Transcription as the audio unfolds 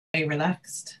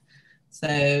relaxed.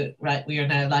 So, right, we are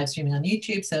now live streaming on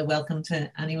YouTube. So welcome to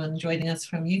anyone joining us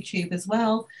from YouTube as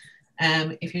well.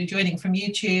 If you're joining from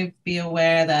YouTube, be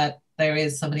aware that there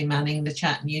is somebody manning the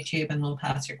chat on YouTube and we'll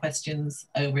pass your questions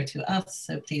over to us.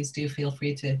 So please do feel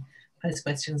free to post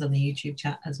questions on the YouTube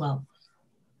chat as well.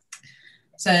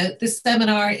 So this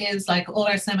seminar is, like all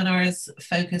our seminars,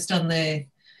 focused on the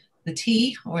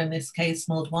tea, or in this case,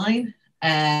 mulled wine,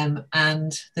 and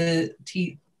the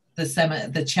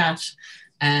chat.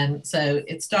 So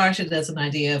it started as an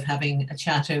idea of having a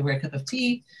chat over a cup of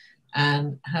tea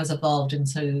and has evolved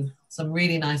into some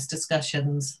really nice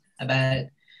discussions about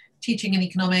teaching in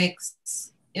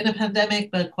economics in a pandemic,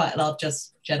 but quite a lot of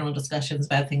just general discussions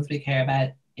about things we care about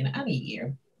in any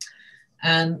year.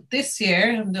 And this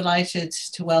year, I'm delighted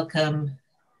to welcome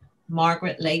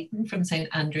Margaret Layton from St.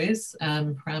 Andrews,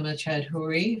 Prama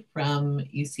Chowdhury from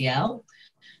UCL,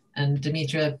 and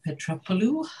Dimitra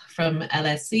Petropoulou from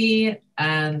LSE,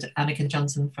 and Annika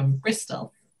Johnson from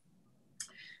Bristol,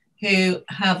 who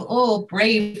have all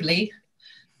bravely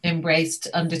embraced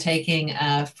undertaking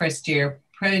a first-year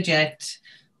project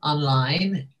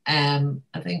online. I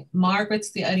think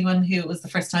Margaret's the only one who it was the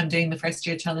first time doing the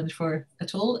first-year challenge for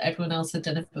at all. Everyone else had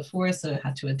done it before, so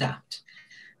had to adapt.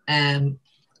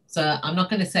 So I'm not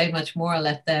going to say much more. I'll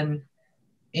let them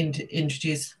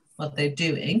introduce what they're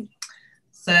doing.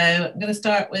 So I'm going to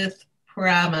start with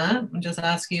Prama and just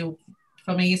ask you,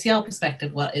 from a UCL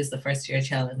perspective, what is the first-year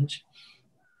challenge?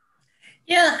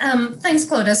 Yeah, thanks,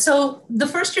 Clodagh. So the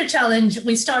first-year challenge,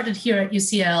 we started here at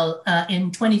UCL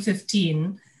in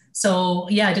 2015. So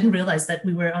yeah, I didn't realize that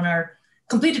we were on our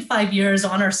completed 5 years,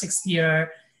 on our 6th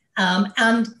year.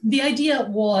 And the idea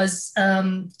was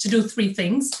to do 3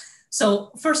 things.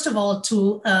 So first of all,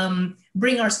 to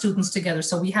bring our students together.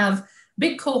 So we have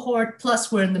big cohort,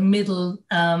 plus we're in the middle,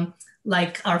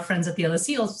 like our friends at the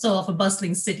LSE, also of a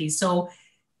bustling city. So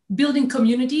building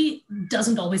community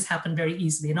doesn't always happen very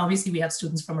easily. And obviously we have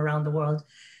students from around the world.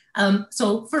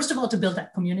 So first of all, to build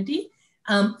that community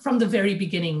from the very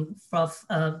beginning of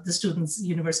the students'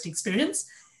 university experience.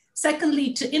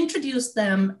 Secondly, to introduce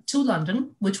them to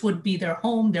London, which would be their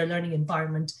home, their learning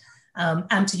environment,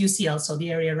 and to UCL, so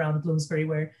the area around Bloomsbury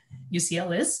where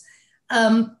UCL is.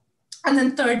 And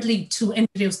then thirdly, to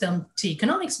introduce them to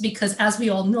economics, because as we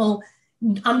all know,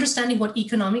 understanding what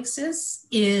economics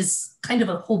is kind of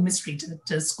a whole mystery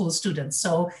to school students.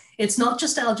 So it's not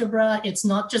just algebra, it's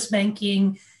not just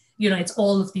banking, it's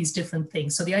all of these different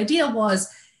things. So the idea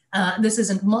was, this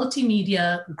is a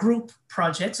multimedia group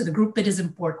project. So the group bit is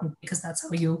important because that's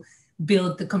how you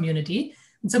build the community.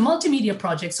 It's a multimedia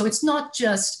project. So it's not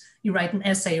just you write an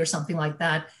essay or something like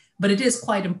that, but it is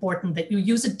quite important that you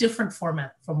use a different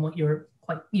format from what you're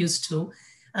quite used to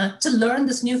learn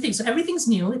this new thing. So everything's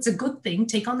new, it's a good thing,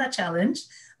 take on that challenge,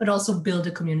 but also build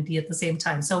a community at the same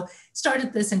time. So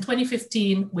started this in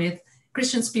 2015 with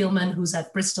Christian Spielman, who's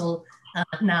at Bristol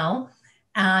now.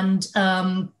 And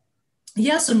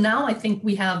yeah, so now I think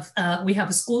we have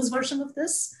a schools version of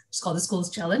this. It's called the Schools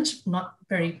Challenge, not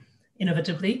very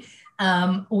innovatively.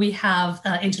 We have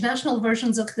international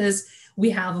versions of this. We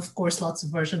have, of course, lots of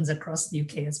versions across the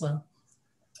UK as well.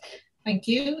 Thank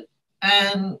you.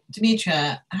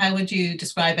 Dimitra, how would you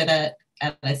describe it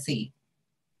at LSE?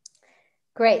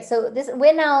 Great. So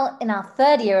we're now in our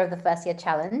 3rd year of the first-year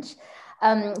challenge.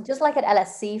 Just like at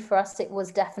LSE, for us, it was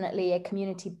definitely a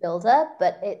community builder,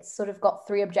 but it's sort of got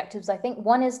 3 objectives, I think.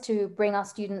 One is to bring our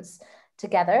students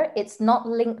together. It's not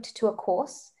linked to a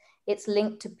course. It's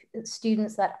linked to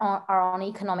students that are on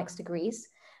economics degrees,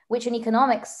 which in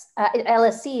economics, at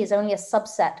LSE is only a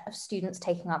subset of students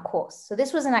taking our course. So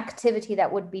this was an activity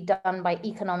that would be done by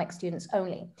economics students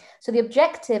only. So the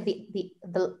objective,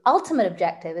 the ultimate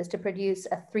objective is to produce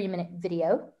a 3-minute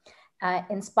video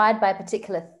inspired by a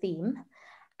particular theme.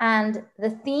 And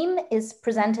the theme is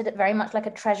presented very much like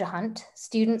a treasure hunt.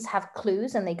 Students have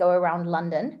clues and they go around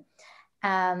London.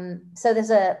 So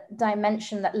there's a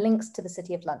dimension that links to the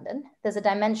City of London. There's a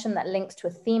dimension that links to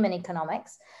a theme in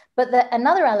economics, but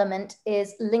another element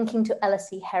is linking to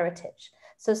LSE heritage.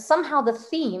 So somehow the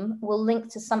theme will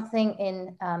link to something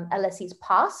in LSE's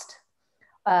past,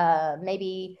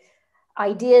 maybe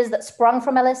ideas that sprung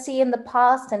from LSE in the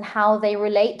past and how they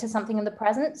relate to something in the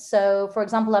present. So for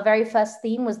example, our very first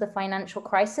theme was the financial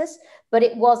crisis, but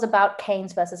it was about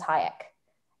Keynes versus Hayek,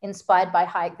 inspired by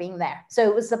Hayek being there. So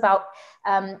it was about,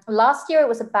 last year it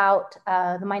was about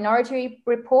the Minority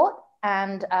Report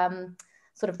and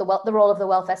sort of the role of the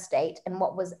welfare state and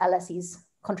what was LSE's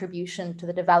contribution to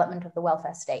the development of the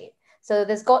welfare state. So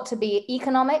there's got to be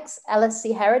economics,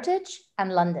 LSE heritage,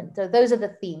 and London. So those are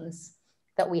the themes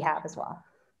that we have as well.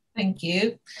 Thank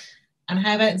you. And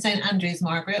how about in St. Andrews,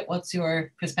 Margaret? What's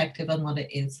your perspective on what it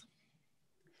is?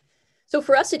 So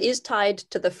for us, it is tied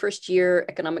to the first year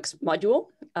economics module.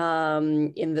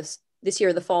 In this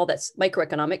year, the fall, that's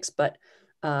microeconomics, but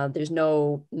there's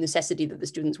no necessity that the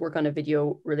students work on a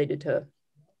video related to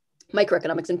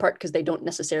microeconomics, in part because they don't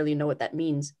necessarily know what that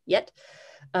means yet.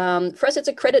 For us, it's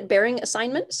a credit-bearing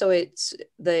assignment. So it's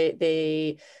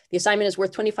the assignment is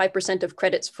worth 25% of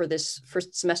credits for this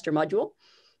first semester module.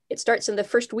 It starts in the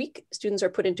first week. Students are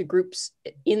put into groups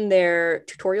in their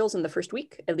tutorials in the first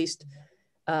week, at least.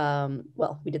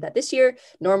 Well, we did that this year.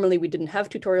 Normally, we didn't have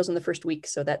tutorials in the first week,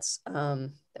 so that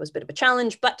was a bit of a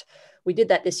challenge, but we did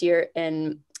that this year,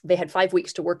 and they had 5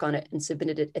 weeks to work on it and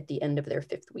submitted it at the end of their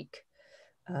 5th week.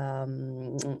 I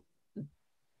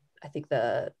think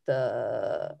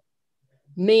the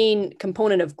main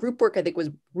component of group work, I think,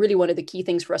 was really one of the key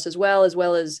things for us as well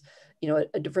as, you know,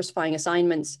 a diversifying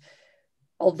assignments.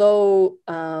 Although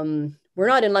we're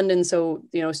not in London, so,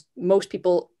 you know, most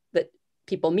people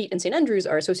meet in St. Andrews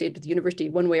are associated with the university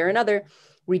one way or another.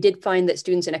 We did find that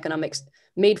students in economics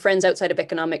made friends outside of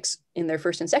economics in their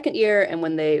 1st and 2nd year. And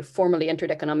when they formally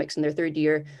entered economics in their 3rd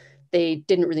year, they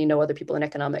didn't really know other people in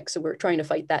economics. So we're trying to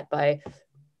fight that by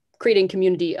creating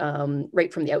community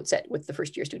right from the outset with the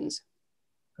 1st year students.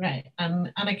 Right.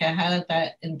 And Annika, how about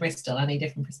that in Bristol? Any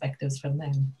different perspectives from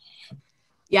them?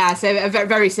 Yeah, so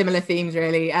very similar themes,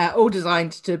 really, all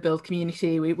designed to build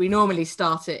community. We normally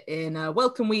start it in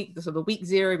Welcome Week, the sort of week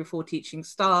 0 before teaching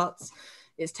starts.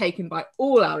 It's taken by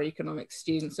all our economics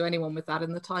students, so anyone with that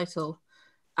in the title.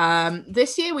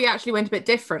 This year, we actually went a bit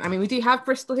different. I mean, we do have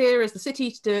Bristol here as the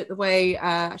city to do it the way,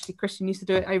 actually, Christian used to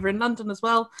do it over in London as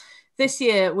well. This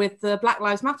year, with the Black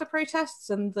Lives Matter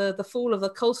protests and the fall of the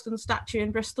Colston statue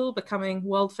in Bristol becoming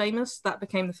world famous, that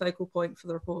became the focal point for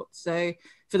the report, so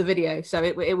for the video. So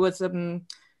it was,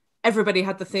 everybody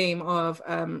had the theme of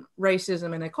racism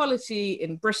and inequality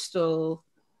in Bristol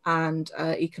and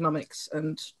economics,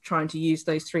 and trying to use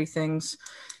those 3 things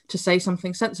to say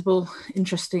something sensible,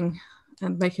 interesting,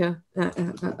 and make a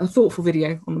thoughtful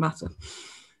video on the matter.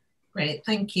 Great,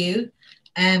 thank you.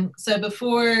 So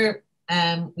before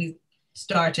we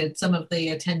started, some of the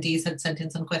attendees had sent in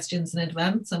some questions in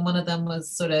advance, and one of them was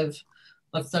sort of,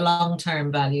 what's the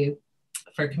long-term value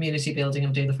for community building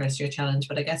of doing the first year challenge?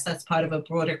 But I guess that's part of a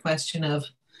broader question of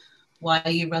why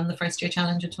you run the first year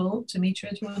challenge at all.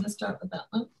 Demetra, do you want to start with that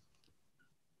one?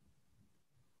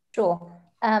 Sure.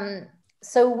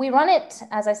 So we run it,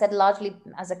 as I said, largely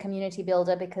as a community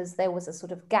builder, because there was a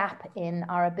sort of gap in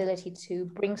our ability to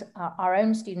bring our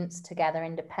own students together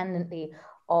independently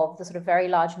of the sort of very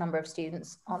large number of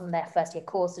students on their first year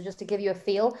course. So just to give you a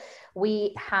feel,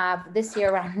 we have this year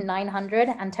around 900.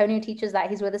 Antonio teaches that,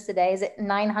 he's with us today. Is it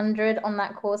 900 on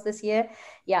that course this year?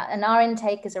 Yeah, and our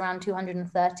intake is around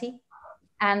 230.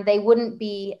 And they wouldn't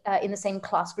be in the same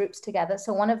class groups together.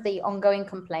 So one of the ongoing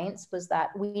complaints was that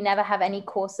we never have any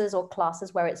courses or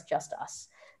classes where it's just us.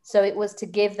 So it was to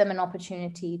give them an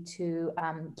opportunity to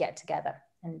get together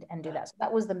and do that. So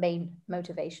that was the main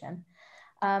motivation.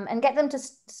 And get them to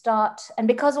start, and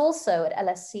because also at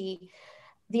LSC,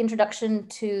 the introduction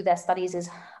to their studies is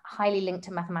highly linked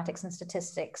to mathematics and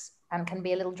statistics and can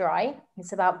be a little dry.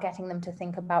 It's about getting them to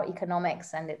think about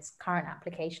economics and its current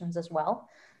applications as well.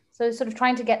 So sort of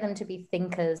trying to get them to be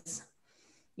thinkers,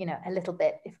 you know, a little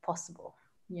bit if possible,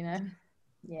 you know.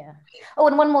 Yeah. Oh,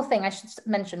 and one more thing I should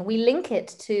mention, we link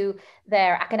it to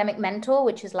their academic mentor,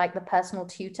 which is like the personal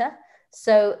tutor.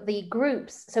 So the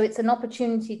groups, so it's an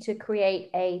opportunity to create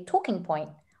a talking point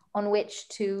on which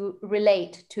to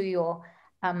relate to your,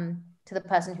 to the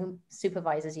person who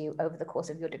supervises you over the course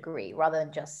of your degree, rather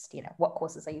than just, you know, what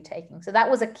courses are you taking? So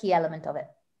that was a key element of it.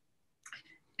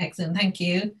 Excellent, thank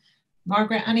you.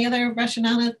 Margaret, any other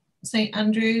rationale at St.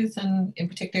 Andrews, and in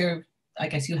particular, I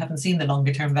guess you haven't seen the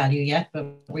longer term value yet,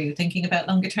 but were you thinking about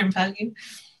longer term value?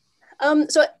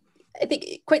 So I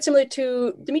think quite similar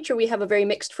to Demetra, we have a very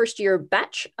mixed first year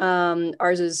batch.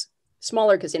 Ours is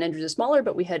smaller because St. Andrews is smaller,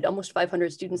 but we had almost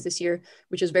 500 students this year,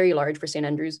 which is very large for St.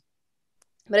 Andrews.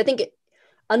 But I think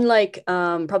unlike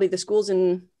probably the schools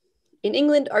in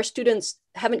England, our students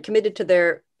haven't committed to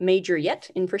their major yet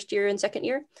in first year and 2nd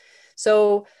year.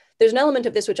 So there's an element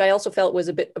of this which I also felt was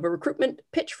a bit of a recruitment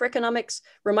pitch for economics,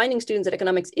 reminding students that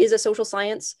economics is a social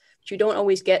science, which you don't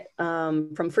always get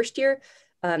from first year.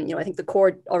 You know, I think the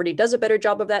core already does a better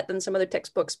job of that than some other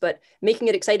textbooks, but making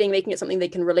it exciting, making it something they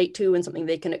can relate to and something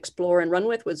they can explore and run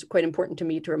with was quite important to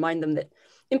me, to remind them that,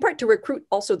 in part, to recruit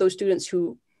also those students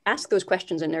who ask those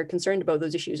questions and are concerned about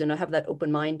those issues and have that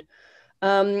open mind.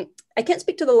 I can't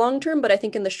speak to the long term, but I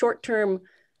think in the short term,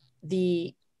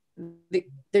 the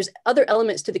there's other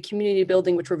elements to the community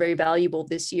building which were very valuable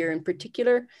this year, in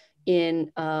particular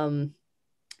in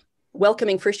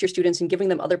welcoming first-year students and giving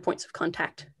them other points of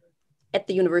contact at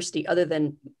the university other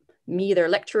than me, their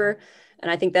lecturer. And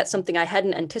I think that's something I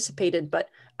hadn't anticipated, but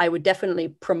I would definitely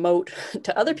promote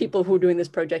to other people who are doing this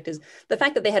project, is the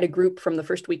fact that they had a group from the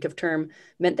first week of term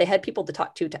meant they had people to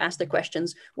talk to ask their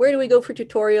questions. Where do we go for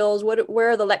tutorials? Where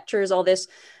are the lectures? All this.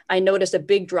 I noticed a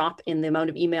big drop in the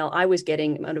amount of email I was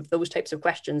getting out of those types of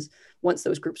questions once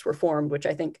those groups were formed, which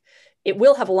I think it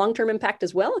will have a long-term impact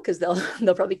as well, because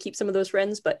they'll probably keep some of those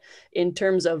friends. But in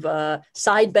terms of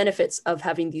side benefits of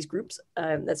having these groups,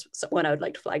 that's one I would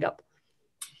like to flag up.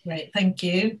 Great, thank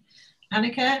you.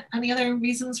 Annika, any other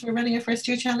reasons for running a first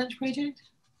year challenge project?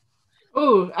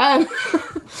 Oh,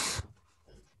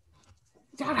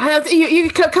 you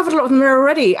covered a lot of them there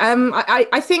already.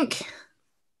 I think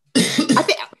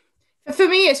for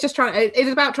me, it's just it's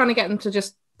about trying to get them to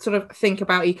just sort of think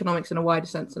about economics in a wider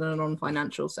sense and a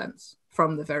non-financial sense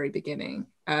from the very beginning.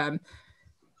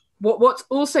 What's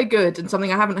also good, and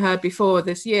something I haven't heard before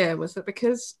this year, was that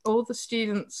because all the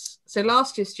students, so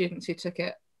last year's students who took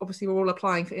it, obviously we're all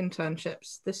applying for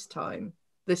internships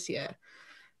this year.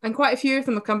 And quite a few of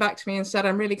them have come back to me and said,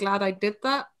 I'm really glad I did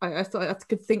that. I thought I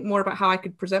could think more about how I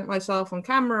could present myself on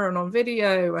camera and on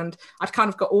video. And I'd kind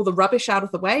of got all the rubbish out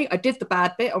of the way. I did the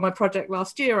bad bit on my project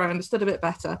last year. I understood a bit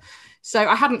better. So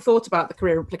I hadn't thought about the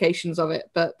career implications of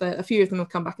it, but a few of them have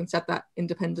come back and said that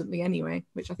independently anyway,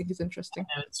 which I think is interesting.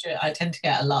 I know, it's true. I tend to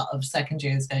get a lot of second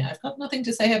years going, I've got nothing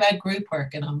to say about group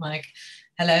work. And I'm like,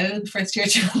 hello, first year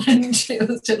challenge. It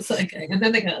was just like, and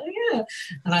then they go, oh yeah.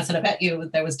 And I said, I bet you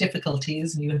there was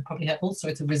difficulties and you would probably have all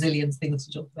sorts of resilience things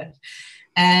to talk about.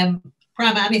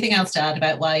 Prama, anything else to add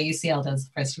about why UCL does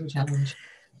the first year challenge?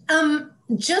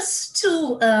 Just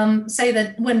to say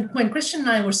that when Christian and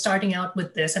I were starting out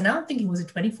with this, and now I'm thinking, was it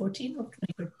 2014 or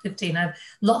 2015? I've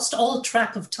lost all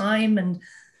track of time and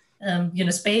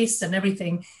space and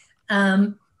everything.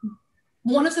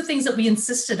 One of the things that we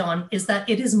insisted on is that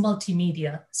it is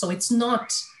multimedia. So it's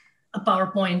not a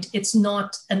PowerPoint, it's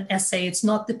not an essay, it's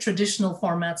not the traditional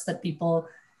formats that people,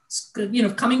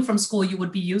 coming from school you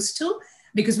would be used to,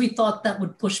 because we thought that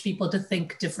would push people to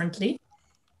think differently.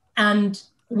 And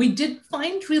we did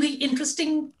find really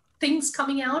interesting things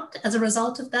coming out as a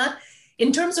result of that.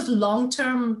 In terms of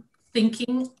long-term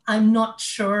thinking, I'm not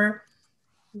sure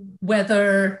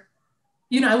whether,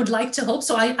 I would like to hope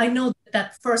so. I know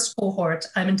that first cohort,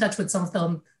 I'm in touch with some of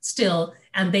them still,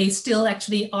 and they still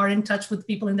actually are in touch with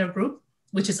people in their group,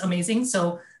 which is amazing.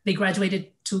 So they graduated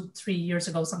 2-3 years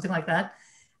ago, something like that.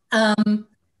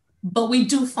 But we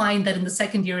do find that in the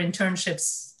second year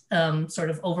internships sort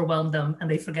of overwhelm them and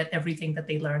they forget everything that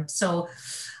they learned. So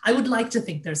I would like to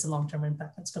think there's a long-term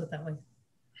impact. Let's put it that way.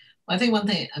 Well, I think one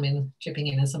thing, chipping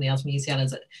in as something else from UCL,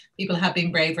 is that people have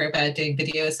been braver about doing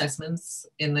video assessments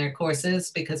in their courses,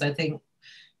 because I think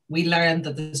we learned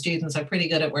that the students are pretty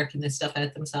good at working this stuff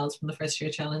out themselves from the first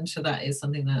year challenge. So that is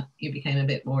something that you became a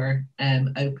bit more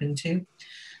open to.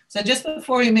 So just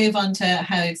before we move on to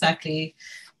how exactly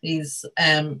these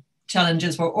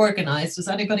challenges were organized, does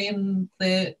anybody in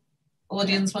the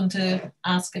audience want to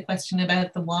ask a question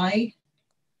about the why?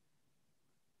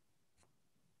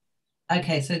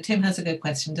 Okay, so Tim has a good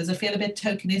question. Does it feel a bit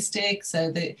tokenistic,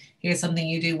 so that here's something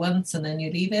you do once and then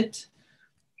you leave it?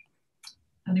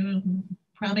 Anyone?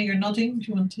 Prana, you're nodding. Do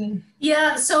you want to?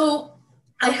 Yeah, so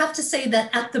I have to say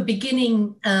that at the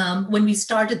beginning, when we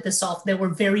started this off, there were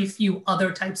very few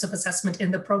other types of assessment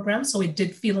in the program. So it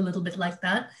did feel a little bit like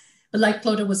that. But like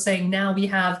Clodagh was saying, now we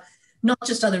have not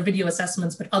just other video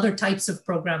assessments, but other types of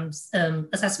programs,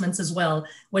 assessments as well,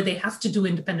 where they have to do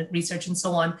independent research and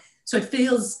so on. So it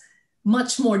feels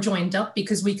much more joined up,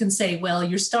 because we can say, well,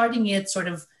 you're starting it sort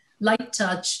of light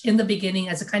touch in the beginning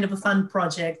as a kind of a fun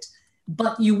project,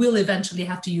 but you will eventually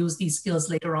have to use these skills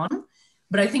later on.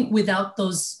 But I think without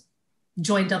those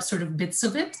joined up sort of bits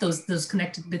of it, those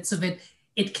connected bits of it,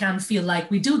 it can feel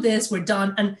like we do this, we're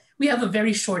done. And we have a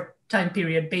very short time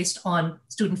period based on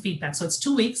student feedback. So it's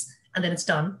 2 weeks and then it's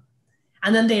done.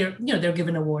 And then they're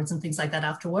given awards and things like that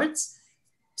afterwards.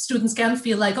 Students can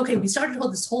feel like, okay, we started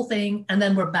this whole thing and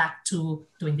then we're back to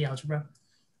doing the algebra.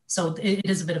 So it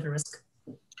is a bit of a risk.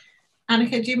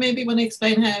 Annika, do you maybe want to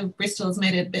explain how Bristol's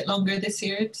made it a bit longer this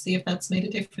year to see if that's made a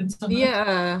difference?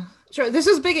 Yeah, sure. This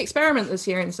was a big experiment this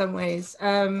year in some ways.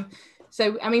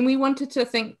 We wanted to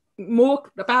think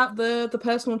more about the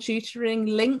personal tutoring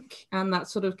link and that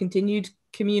sort of continued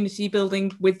community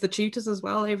building with the tutors as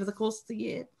well over the course of the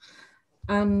year.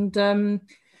 And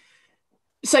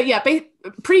So yeah,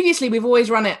 previously we've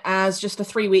always run it as just a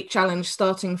 3-week challenge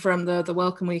starting from the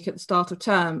welcome week at the start of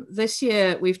term. This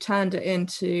year we've turned it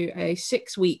into a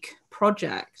 6-week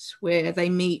project where they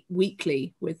meet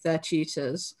weekly with their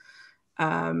tutors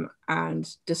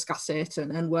and discuss it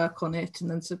and work on it and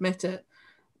then submit it,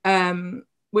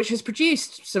 which has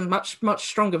produced some much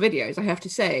stronger videos, I have to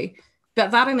say. But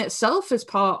that in itself is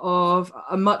part of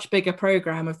a much bigger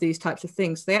program of these types of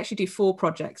things. They actually do 4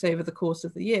 projects over the course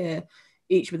of the year,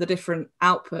 each with a different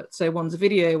output. So one's a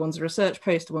video, one's a research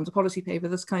poster, one's a policy paper,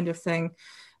 this kind of thing.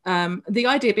 The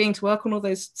idea being to work on all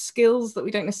those skills that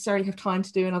we don't necessarily have time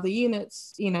to do in other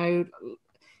units, you know.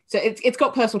 So it's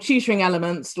got personal tutoring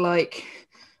elements like,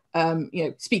 you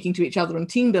know, speaking to each other and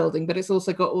team building, but it's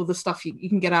also got all the stuff you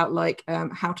can get out, like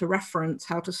how to reference,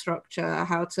 how to structure,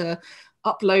 how to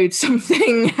upload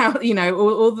something, how, you know,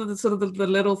 all the sort of the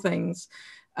little things.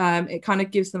 It kind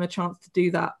of gives them a chance to do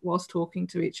that whilst talking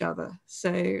to each other.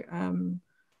 So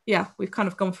yeah, we've kind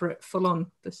of gone for it full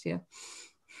on this year.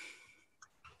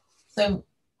 So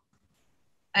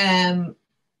Pravin,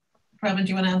 do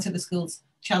you want to answer the schools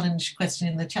challenge question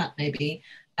in the chat maybe?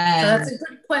 That's a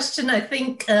good question. I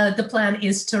think the plan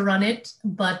is to run it,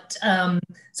 but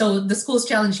so the schools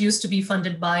challenge used to be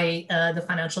funded by the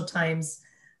Financial Times,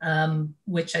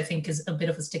 which I think is a bit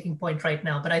of a sticking point right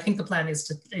now, but I think the plan is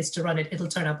to run it. It'll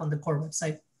turn up on the core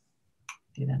website.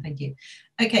 Do that, thank you.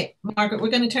 Okay, Margaret, we're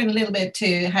going to turn a little bit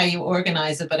to how you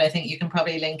organize it, but I think you can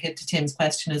probably link it to Tim's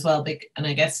question as well, and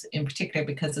I guess in particular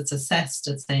because it's assessed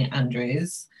at St.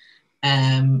 Andrews.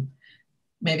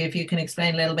 Maybe if you can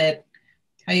explain a little bit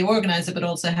how you organize it, but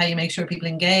also how you make sure people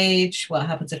engage, what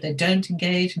happens if they don't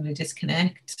engage and they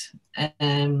disconnect,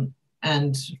 and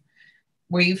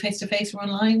were you face-to-face or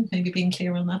online? Maybe being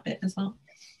clear on that bit as well.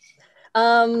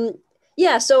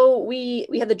 Yeah, so we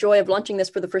had the joy of launching this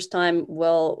for the first time,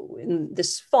 well, in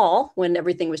this fall when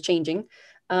everything was changing.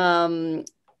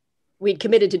 We'd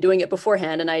committed to doing it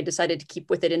beforehand, and I decided to keep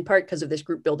with it in part because of this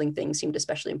group building thing seemed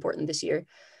especially important this year.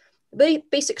 The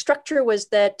basic structure was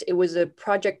that it was a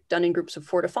project done in groups of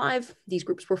 4 to 5. These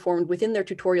groups were formed within their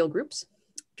tutorial groups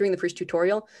during the first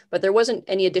tutorial, but there wasn't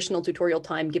any additional tutorial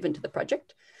time given to the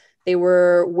project. They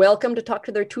were welcome to talk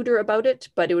to their tutor about it,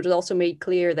 but it was also made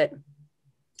clear that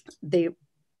they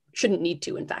shouldn't need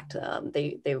to. In fact,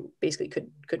 they basically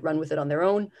could run with it on their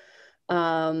own.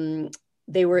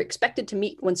 They were expected to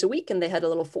meet once a week, and they had a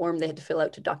little form they had to fill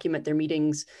out to document their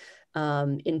meetings,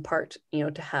 in part, you know,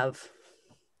 to have,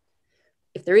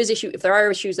 if there are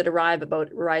issues that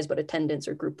arise about attendance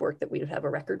or group work, that we would have a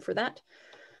record for that.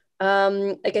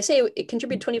 Like I say, it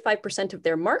contributed 25% of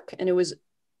their mark, and it was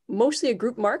mostly a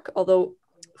group mark, although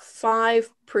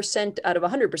 5% out of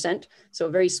 100%, so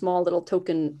a very small little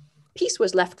token piece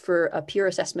was left for a peer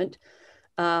assessment.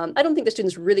 I don't think the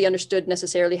students really understood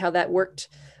necessarily how that worked,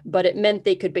 but it meant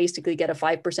they could basically get a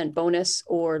 5% bonus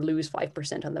or lose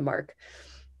 5% on the mark.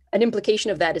 An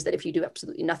implication of that is that if you do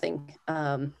absolutely nothing,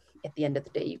 at the end of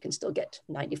the day, you can still get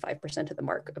 95% of the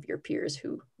mark of your peers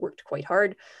who worked quite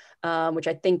hard, which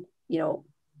I think, you know,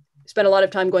 spent a lot of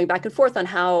time going back and forth on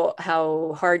how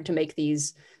hard to make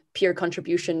these peer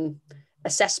contribution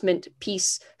assessment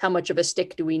piece. How much of a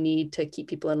stick do we need to keep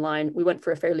people in line? We went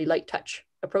for a fairly light touch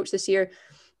approach this year,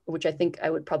 which I think I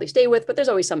would probably stay with, but there's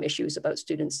always some issues about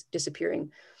students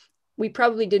disappearing. We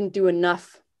probably didn't do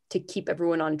enough to keep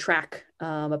everyone on track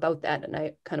about that. And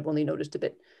I kind of only noticed a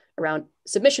bit around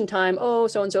submission time. Oh,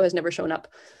 so-and-so has never shown up.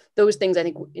 Those things I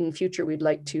think in future we'd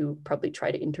like to probably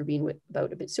try to intervene with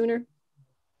about a bit sooner.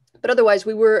 But otherwise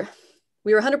we were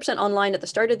 100% online at the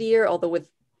start of the year, although with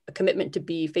a commitment to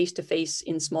be face-to-face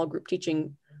in small group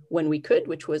teaching when we could,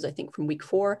 which was I think from week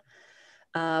 4.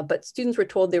 But students were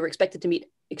told they were expected to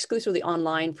meet exclusively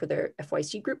online for their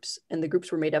FYC groups. And the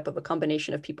groups were made up of a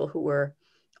combination of people who were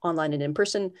online and in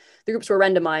person. The groups were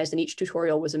randomized, and each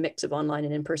tutorial was a mix of online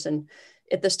and in person.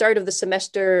 At the start of the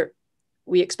semester,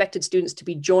 we expected students to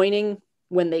be joining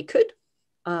when they could.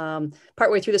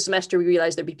 Partway through the semester, we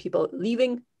realized there'd be people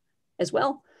leaving as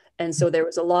well. And so there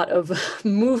was a lot of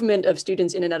movement of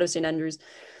students in and out of St. Andrews.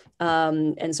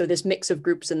 And so this mix of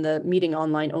groups and the meeting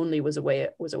online only was a way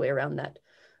around that.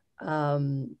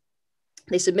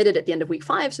 They submitted at the end of week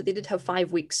 5, so they did have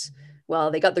 5 weeks.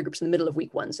 Well, they got their groups in the middle of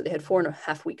week 1, so they had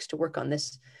 4.5 weeks to work on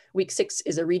this. Week 6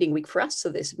 is a reading week for us, so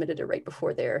they submitted it right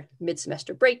before their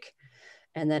mid-semester break.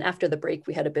 And then after the break,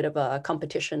 we had a bit of a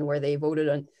competition where they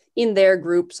voted in their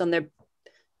groups on their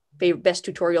best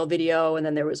tutorial video, and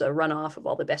then there was a runoff of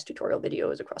all the best tutorial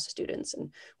videos across the students,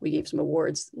 and we gave some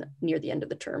awards near the end of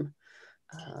the term.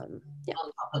 Yeah.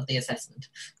 On top of the assessment.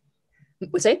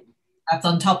 What's that? That's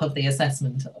on top of the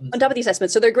assessment. On top of the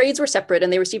assessment. So their grades were separate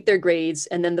and they received their grades,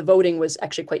 and then the voting was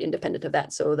actually quite independent of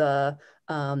that. So the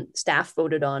staff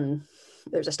voted on,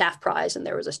 there's a staff prize and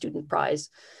there was a student prize,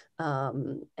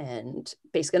 and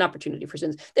basically an opportunity for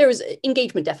students. There was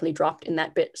engagement definitely dropped in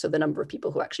that bit. So the number of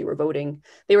people who actually were voting,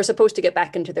 they were supposed to get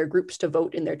back into their groups to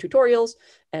vote in their tutorials,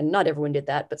 and not everyone did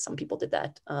that, but some people did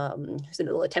that. It's a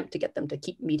little attempt to get them to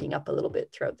keep meeting up a little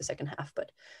bit throughout the second half,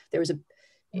 but there was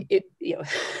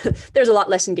there's a lot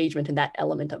less engagement in that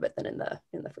element of it than in the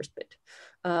first bit.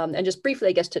 And just briefly,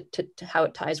 I guess, to how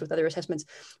it ties with other assessments,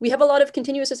 we have a lot of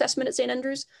continuous assessment at St.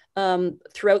 Andrews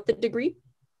throughout the degree.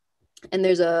 And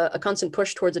there's a constant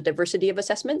push towards a diversity of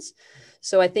assessments.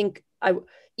 So I think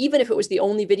even if it was the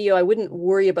only video, I wouldn't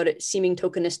worry about it seeming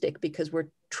tokenistic, because we're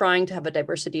trying to have a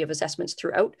diversity of assessments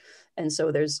throughout. And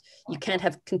so you can't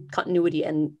have continuity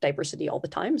and diversity all the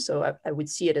time. So I would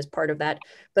see it as part of that.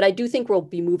 But I do think we'll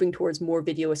be moving towards more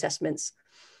video assessments,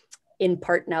 in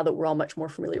part now that we're all much more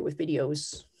familiar with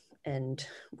videos and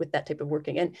with that type of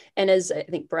working. And as I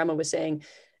think Parama was saying,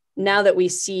 now that we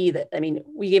see that, I mean,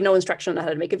 we gave no instruction on how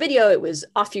to make a video. It was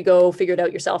off you go, figure it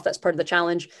out yourself. That's part of the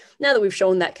challenge. Now that we've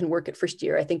shown that can work at first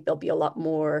year, I think there'll be a lot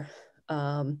more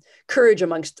courage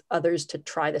amongst others to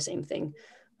try the same thing,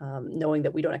 knowing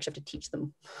that we don't actually have to teach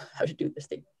them how to do this.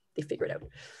 They figure it out.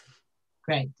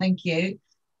 Great, thank you.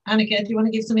 Annika, do you want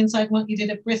to give some insight on what you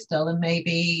did at Bristol, and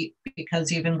maybe because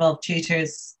you've involved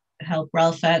tutors, help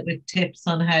Ralph out with tips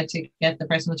on how to get the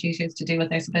personal tutors to do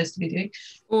what they're supposed to be doing?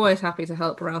 Always happy to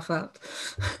help Ralph out.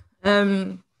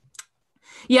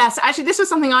 Yes, actually, this was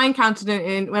something I encountered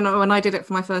when I did it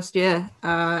for my first year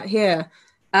here.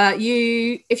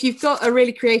 If you've got a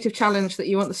really creative challenge that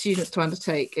you want the students to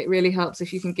undertake, it really helps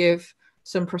if you can give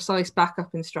some precise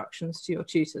backup instructions to your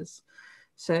tutors.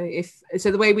 So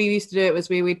the way we used to do it was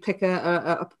we'd pick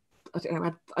a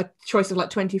choice of like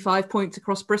 25 points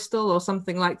across Bristol or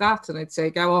something like that, and I'd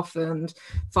say go off and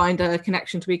find a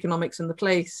connection to economics in the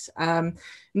place. And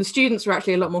the students were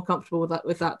actually a lot more comfortable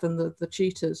with that than the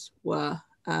tutors were,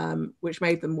 which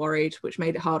made them worried, which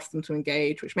made it hard for them to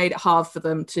engage, which made it hard for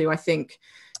them to, I think,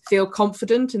 feel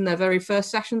confident in their very first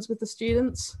sessions with the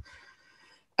students.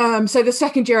 So the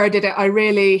second year I did it,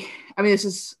 this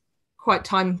is quite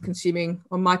time consuming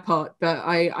on my part, but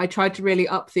I tried to really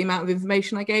up the amount of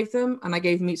information I gave them, and I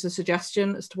gave them each a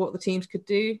suggestion as to what the teams could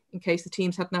do in case the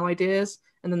teams had no ideas,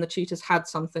 and then the tutors had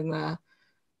something there,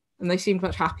 and they seemed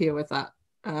much happier with that,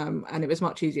 and it was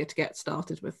much easier to get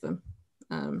started with them.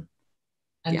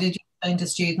 Did you explain to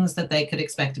students that they could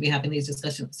expect to be having these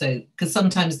discussions? So, because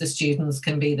sometimes the students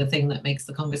can be the thing that makes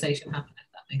the conversation happen, if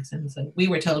that makes sense. So we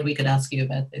were told we could ask you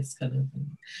about this kind of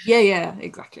thing. Yeah,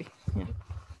 exactly. Yeah.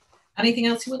 Anything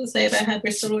else you want to say about how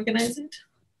Bristol organise it?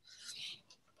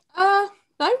 No.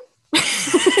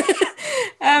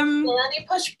 Any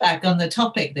pushback on the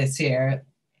topic this year,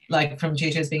 like from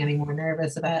tutors being any more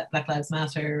nervous about Black Lives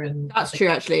Matter? And that's true,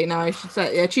 actually. No, I should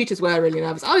say, yeah, tutors were really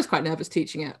nervous. I was quite nervous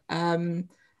teaching it.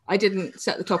 I didn't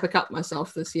set the topic up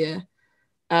myself this year.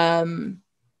 And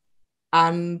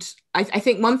I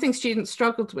think one thing students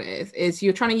struggled with is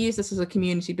you're trying to use this as a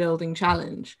community building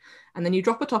challenge, and then you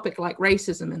drop a topic like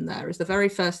racism in there as the very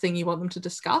first thing you want them to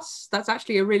discuss. That's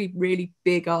actually a really, really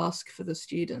big ask for the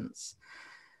students.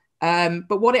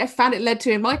 But what I found it led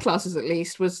to in my classes, at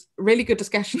least, was really good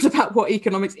discussions about what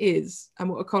economics is and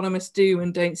what economists do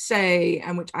and don't say,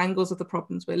 and which angles of the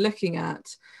problems we're looking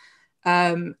at.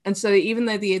 And so even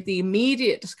though the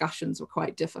immediate discussions were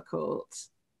quite difficult,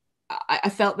 I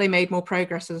felt they made more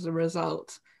progress as a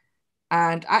result.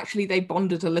 And actually they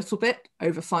bonded a little bit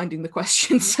over finding the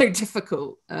questions so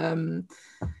difficult.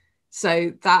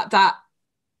 So that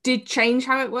did change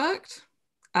how it worked.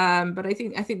 But I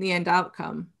think the end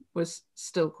outcome was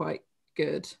still quite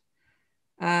good.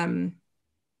 It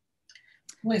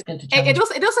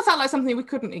also felt like something we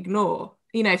couldn't ignore.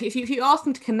 You know, if you ask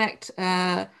them to connect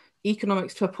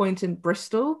economics to a point in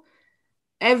Bristol,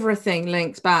 everything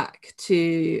links back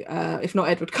to, if not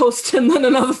Edward Colston, then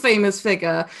another famous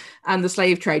figure, and the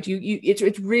slave trade.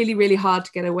 It's really, really hard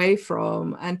to get away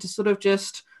from, and to sort of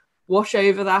just wash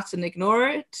over that and ignore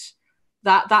it,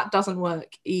 that doesn't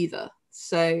work either.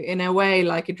 So in a way,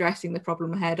 like, addressing the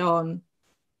problem head on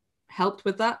helped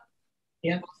with that.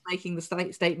 Yeah, making the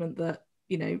statement that,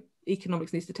 you know,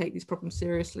 economics needs to take these problems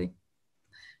seriously.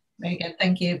 Very good,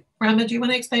 thank you. Rama, do you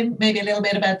want to explain maybe a little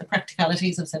bit about the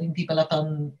practicalities of setting people up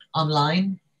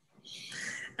online?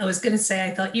 I was going to say,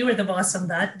 I thought you were the boss on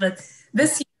that, but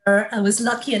this year I was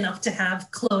lucky enough to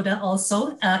have Clodagh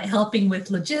also helping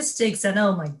with logistics, and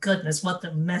oh my goodness, what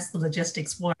the mess the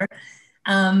logistics were.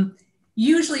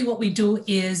 Usually what we do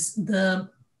is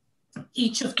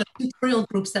each of the tutorial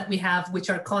groups that we have, which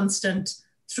are constant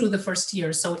through the first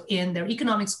year. So in their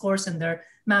economics course, in their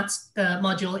maths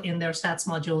module, in their stats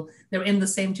module, they're in the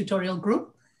same tutorial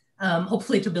group,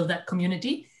 hopefully to build that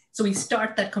community. So we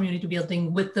start that community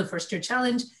building with the first year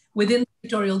challenge. Within the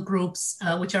tutorial groups,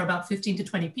 which are about 15 to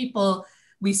 20 people,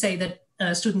 we say that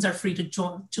students are free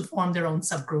to form their own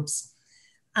subgroups.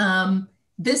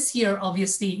 This year,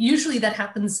 obviously, usually that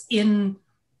happens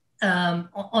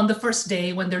on the first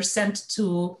day when they're sent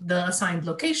to the assigned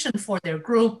location for their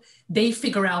group. They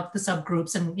figure out the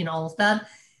subgroups and all of that.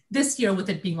 This year, with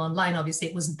it being online, obviously,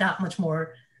 it was that much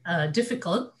more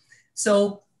difficult.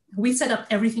 So we set up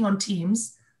everything on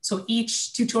Teams. So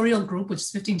each tutorial group, which is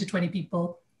 15 to 20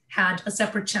 people, had a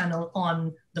separate channel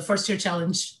on the first year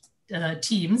challenge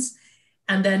Teams.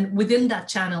 And then within that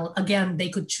channel, again, they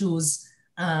could choose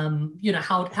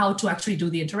how to actually do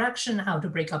the interaction, how to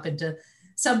break up into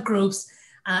subgroups.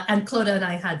 And Clodagh and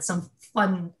I had some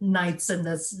fun nights in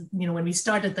this, when we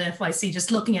started the FYC,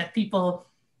 just looking at people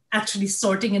actually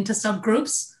sorting into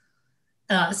subgroups,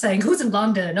 saying, who's in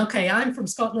London? Okay, I'm from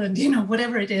Scotland,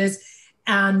 whatever it is.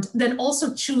 And then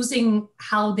also choosing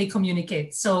how they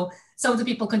communicate. So some of the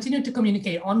people continued to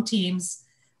communicate on Teams.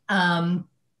 And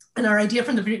our idea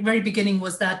from the very beginning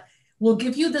was that we'll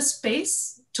give you the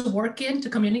space to work in, to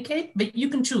communicate, but you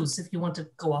can choose if you want to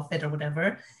go off it or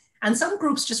whatever. And some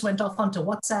groups just went off onto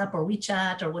WhatsApp or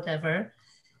WeChat or whatever.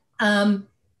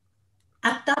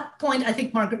 At that point, I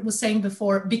think Margaret was saying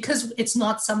before, because it's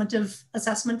not summative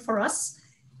assessment for us,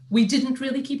 we didn't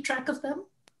really keep track of them.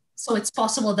 So it's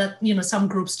possible that, some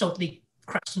groups totally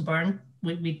crashed and burned.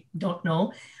 We don't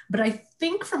know. But I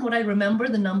think from what I remember,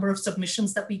 the number of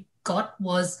submissions that we got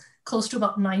was close to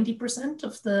about 90%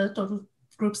 of the total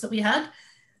groups that we had.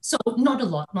 So not a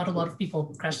lot of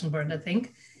people crashed and burned, I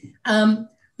think.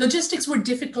 Logistics were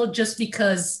difficult just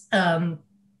because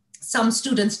some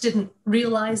students didn't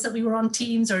realize that we were on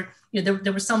Teams, or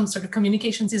there were some sort of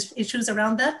communications issues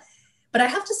around that. But I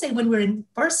have to say, when we're in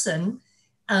person,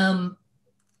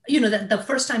 that the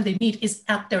first time they meet is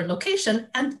at their location,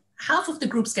 and half of the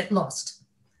groups get lost.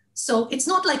 So it's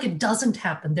not like it doesn't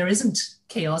happen. There isn't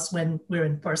chaos when we're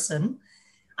in person.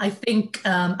 I think,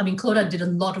 Clodagh did a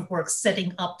lot of work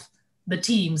setting up the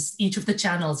teams, each of the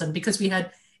channels. And because we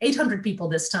had 800 people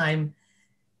this time,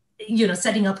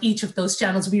 setting up each of those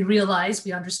channels, we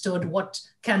understood what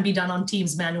can be done on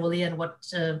Teams manually and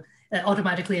what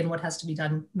automatically and what has to be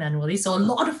done manually. So a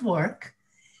lot of work.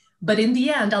 But in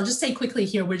the end, I'll just say quickly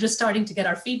here, we're just starting to get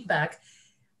our feedback.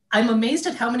 I'm amazed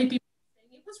at how many people are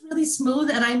saying it was really smooth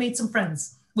and I made some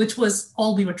friends, which was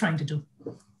all we were trying to do.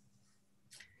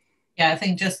 Yeah, I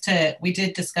think we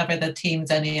did discover that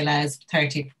Teams only allows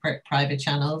 30 private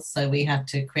channels. So we had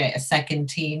to create a second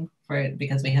team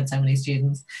because we had so many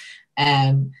students,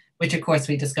 which of course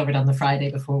we discovered on the Friday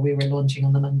before we were launching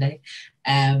on the Monday.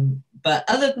 But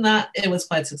other than that, it was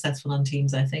quite successful on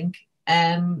Teams, I think.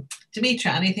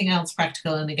 Dimitra, anything else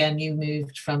practical? And again, you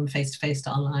moved from face-to-face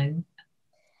to online.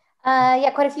 Yeah,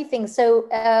 quite a few things.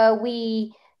 So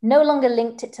we no longer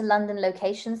linked it to London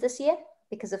locations this year,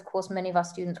 because of course many of our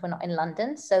students were not in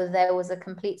London. So there was a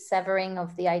complete severing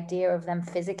of the idea of them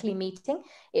physically meeting.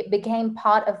 It became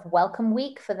part of Welcome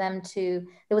Week for them there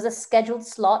was a scheduled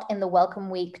slot in the Welcome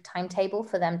Week timetable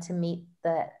for them to meet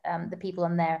the people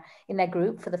in their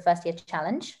group for the first year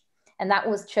challenge. And that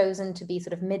was chosen to be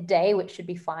sort of midday, which should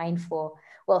be fine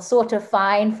sort of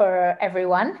fine for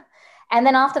everyone. And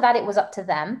then after that, it was up to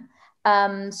them.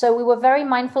 So we were very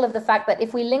mindful of the fact that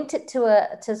if we linked it to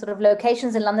sort of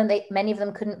locations in London, many of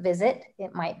them couldn't visit.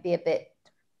 It might be a bit,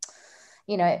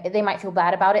 they might feel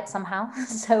bad about it somehow.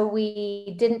 So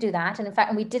we didn't do that. And in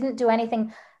fact, we didn't do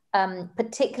anything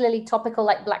particularly topical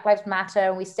like Black Lives Matter,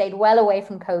 and we stayed well away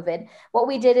from COVID. What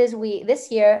we did is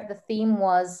this year, the theme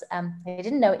was, I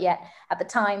didn't know it yet at the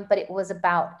time, but it was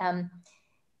about,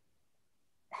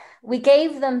 we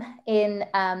gave them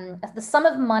the sum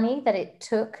of money that it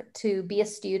took to be a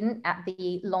student at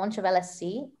the launch of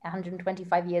LSC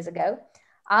 125 years ago,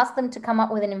 asked them to come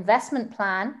up with an investment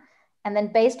plan, and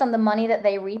then based on the money that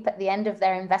they reap at the end of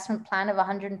their investment plan of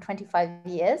 125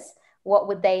 years, what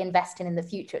would they invest in the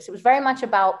future? So it was very much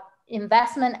about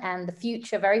investment and the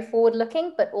future, very forward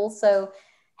looking, but also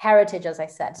heritage, as I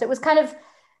said. So it was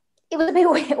a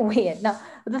bit weird. Now,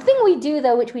 the thing we do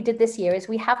though, which we did this year, is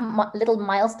we have little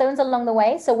milestones along the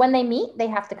way. So when they meet, they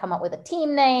have to come up with a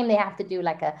team name. They have to do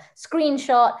like a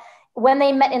screenshot. When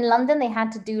they met in London, they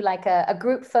had to do like a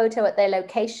group photo at their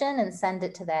location and send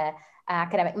it to their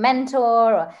academic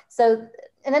mentor.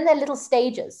 And then there are little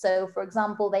stages. So for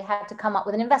example, they had to come up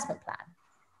with an investment plan.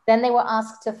 Then they were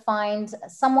asked to find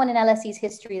someone in LSE's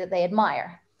history that they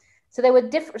admire. So they were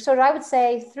different. So I would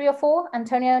say 3 or 4.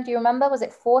 Antonio, do you remember? Was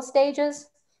it 4 stages?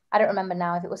 I don't remember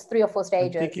now if it was 3 or 4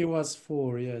 stages. I think it was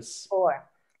 4, yes. 4.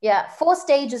 Yeah, 4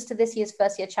 stages to this year's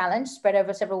first year challenge spread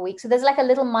over several weeks. So there's like a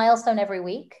little milestone every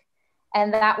week.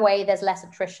 And that way there's less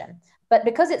attrition. But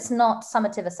because it's not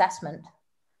summative assessment,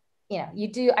 you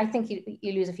know, I think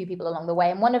you lose a few people along the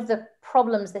way. And one of the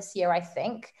problems this year, I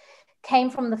think, came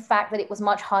from the fact that it was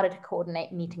much harder to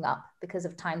coordinate meeting up because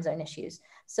of time zone issues.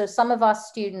 So some of our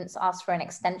students asked for an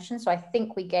extension. So I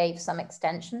think we gave some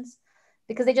extensions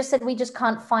because they just said, we just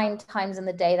can't find times in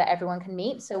the day that everyone can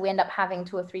meet. So we end up having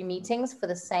 2 or 3 meetings for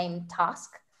the same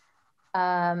task.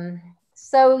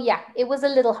 So yeah, it was a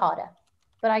little harder,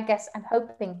 but I guess I'm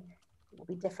hoping it will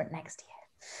be different next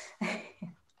year.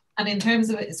 And in terms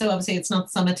of it, so obviously it's not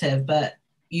summative, but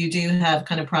you do have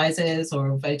kind of prizes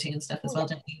or voting and stuff as well,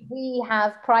 don't you? We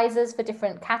have prizes for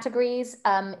different categories.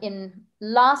 In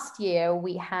last year,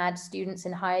 we had students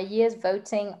in higher years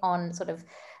voting on sort of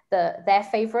their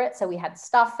favorite. So we had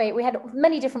staff favorite, we had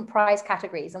many different prize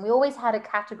categories, and we always had a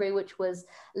category which was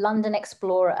London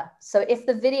Explorer. So if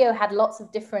the video had lots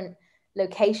of different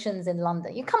locations in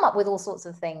London, you come up with all sorts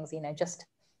of things, just,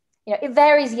 it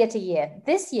varies year to year.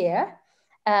 This year,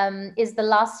 is the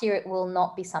last year it will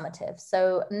not be summative.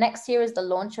 So next year is the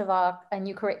launch of a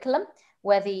new curriculum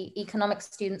where the economics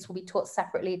students will be taught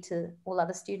separately to all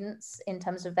other students in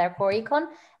terms of their core econ.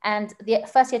 And the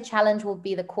first year challenge will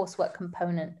be the coursework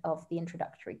component of the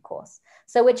introductory course.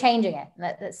 So we're changing it.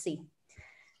 Let's see.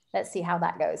 Let's see how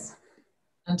that goes.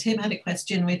 And Tim had a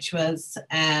question, which was,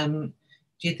 do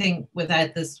you think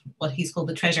without this, what he's called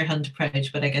the treasure hunt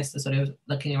approach, but I guess the sort of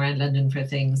looking around London for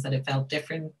things, that it felt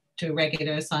different to a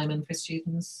regular assignment for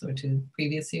students or to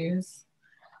previous years?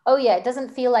 Oh yeah, it doesn't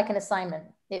feel like an assignment.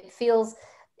 It feels,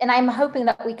 and I'm hoping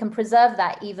that we can preserve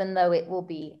that even though it will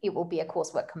be a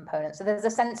coursework component. So there's a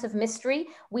sense of mystery.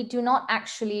 We do not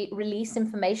actually release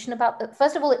information about that.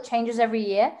 First of all, it changes every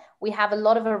year. We have a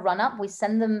lot of a run up. We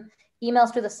send them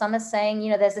emails through the summer saying,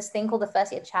 there's this thing called the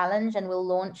first year challenge and we'll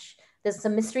launch, there's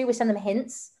some mystery. We send them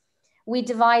hints. We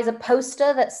devise a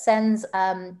poster that sends,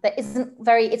 that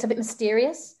it's a bit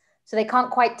mysterious. So they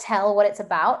can't quite tell what it's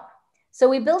about. So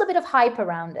we build a bit of hype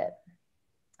around it.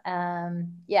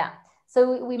 Yeah.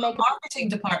 So we make a marketing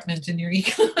department in your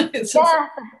econ. Yeah.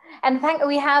 And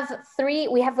we have three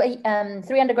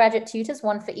undergraduate tutors,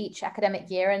 1 for each academic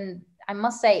year. And I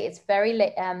must say it's very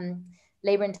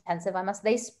labor intensive.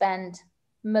 They spend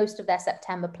most of their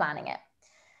September planning it.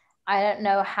 I don't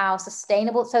know how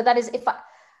sustainable. So that is,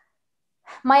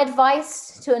 my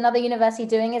advice to another university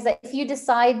doing is that if you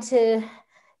decide to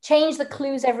change the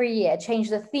clues every year, change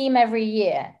the theme every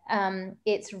year,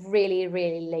 it's really,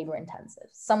 really labor intensive.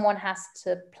 Someone has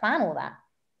to plan all that.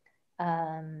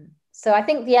 So I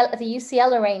think the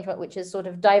UCL arrangement, which is sort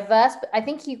of diverse, but I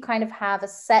think you kind of have a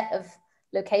set of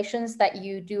locations that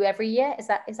you do every year. Is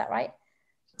that right?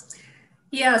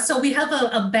 Yeah, so we have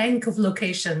a bank of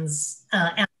locations.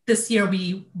 And this year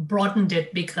we broadened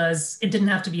it because it didn't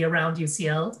have to be around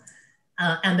UCL.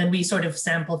 And then we sort of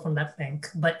sampled from that bank,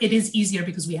 but it is easier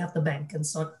because we have the bank and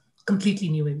so completely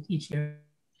new each year.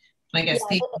 I guess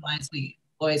theme-wise, we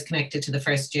always connected to the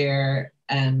first year,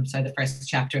 so the first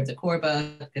chapter of the core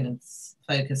book, and it's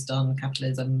focused on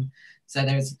capitalism. So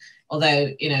there's, although,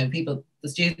 the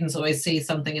students always see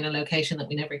something in a location that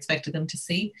we never expected them to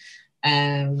see.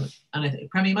 And I think,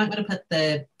 Prem, you might want to put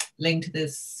the link to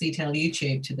this CTL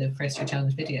YouTube to the first year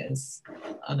challenge videos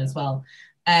on as well.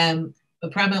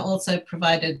 But Prema also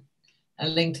provided a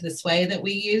link to the sway that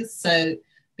we use. So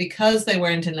because they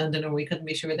weren't in London, or we couldn't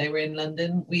be sure they were in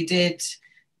London, we did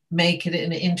make it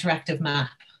an interactive map.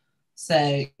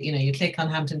 So, you click on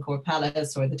Hampton Court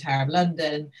Palace or the Tower of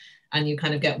London, and you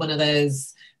kind of get one of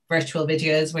those virtual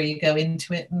videos where you go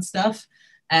into it and stuff.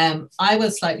 I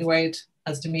was slightly worried,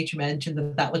 as Dimitri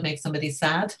mentioned, that would make somebody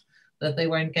sad that they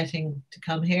weren't getting to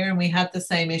come here. And we had the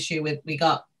same issue we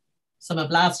got some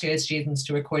of last year's students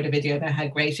to record a video about how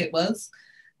great it was.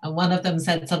 And one of them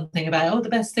said something about, the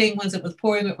best thing was it was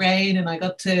pouring with rain and I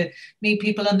got to meet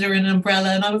people under an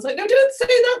umbrella. And I was like, no, don't say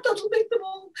that. That'll make them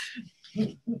all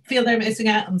feel they're missing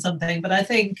out on something. But I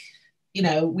think,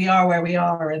 we are where we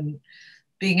are, and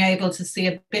being able to see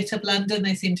a bit of London,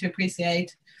 they seem to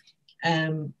appreciate.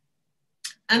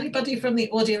 Anybody from the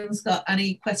audience got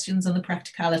any questions on the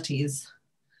practicalities?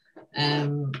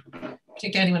 Particularly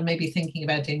anyone maybe thinking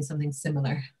about doing something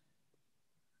similar.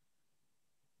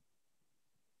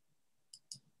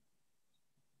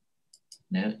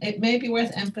 No, it may be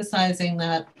worth emphasizing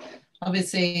that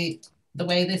obviously the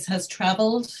way this has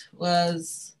traveled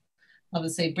was,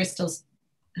 obviously Bristol's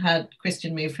had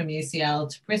Christian move from UCL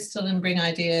to Bristol and bring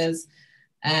ideas.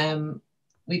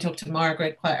 we talked to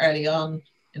Margaret quite early on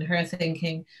in her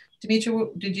thinking.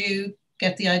 Demetra, did you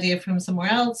get the idea from somewhere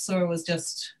else, or was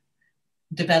just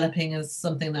developing as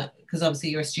something that, because obviously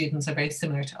your students are very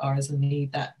similar to ours and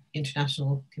need that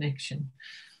international connection?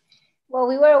 Well,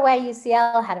 we were aware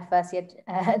UCL had a first year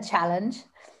challenge,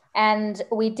 and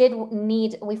we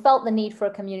felt the need for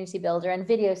a community builder, and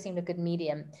video seemed a good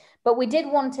medium, but we did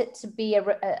want it to be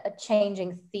a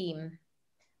changing theme.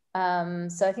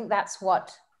 So I think that's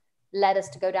what led us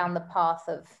to go down the path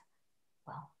of,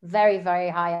 well, very, very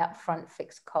high upfront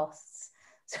fixed costs.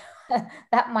 So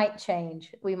that might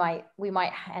change. We might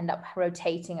end up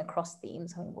rotating across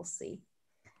themes. I mean, we'll see.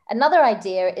 Another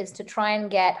idea is to try and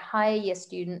get higher year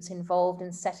students involved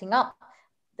in setting up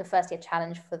the first year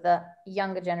challenge for the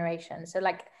younger generation. So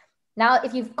like now,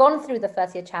 if you've gone through the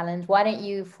first year challenge, why don't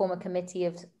you form a committee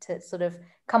to sort of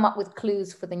come up with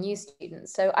clues for the new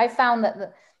students? So I found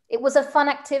that it was a fun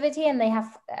activity and they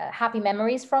have happy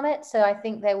memories from it. So I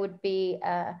think there would be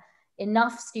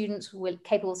enough students,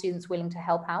 capable students willing to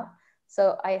help out.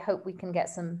 So I hope we can get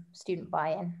some student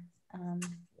buy-in.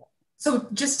 So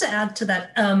just to add to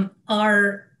that,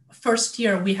 our first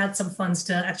year, we had some funds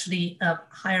to actually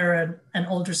hire an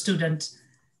older student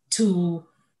to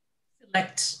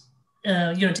select,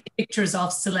 take pictures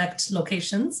of select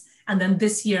locations. And then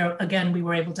this year, again, we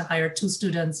were able to hire 2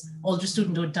 students, older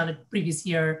student who had done it previous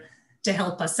year, to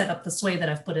help us set up the sway that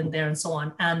I've put in there and so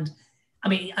on. And I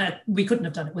mean, we couldn't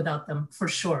have done it without them, for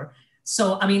sure.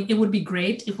 So, I mean, it would be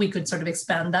great if we could sort of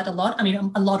expand that a lot. I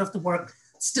mean, a lot of the work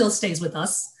still stays with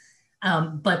us,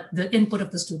 but the input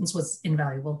of the students was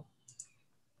invaluable.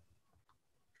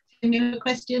 Can you have a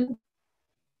question?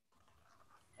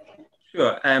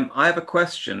 Sure. I have a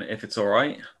question, if it's all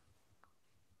right.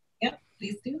 Yeah,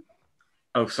 please do.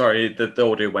 Oh, sorry, the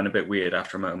audio went a bit weird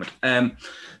after a moment.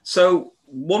 So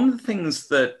one of the things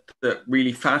that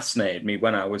really fascinated me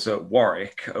when I was at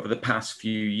Warwick over the past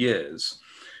few years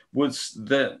was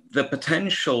the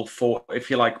potential for, if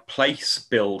you like, place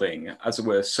building, as it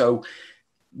were. So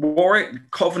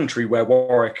Coventry, where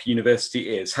Warwick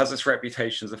University is, has its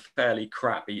reputation as a fairly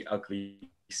crappy, ugly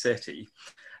city,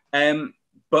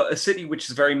 but a city which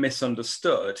is very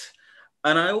misunderstood.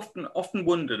 And I often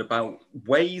wondered about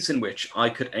ways in which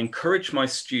I could encourage my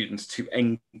students to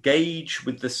engage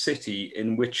with the city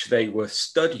in which they were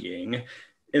studying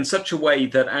in such a way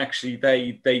that actually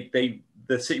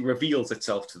the city reveals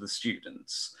itself to the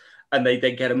students, and they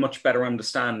get a much better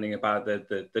understanding about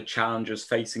the challenges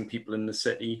facing people in the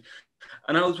city.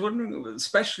 And I was wondering,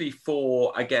 especially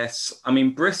for, I guess, I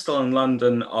mean, Bristol and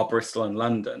London are Bristol and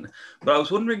London, but I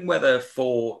was wondering whether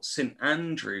for St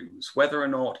Andrews, whether or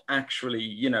not actually,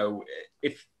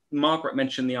 if Margaret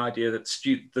mentioned the idea that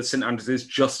St Andrews is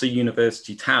just a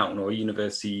university town or a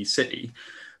university city,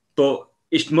 but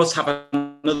it must have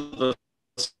another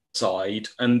side.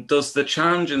 And does the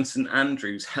challenge in St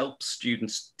Andrews help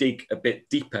students dig a bit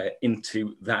deeper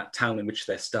into that town in which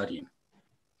they're studying?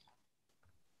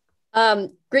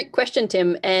 Great question,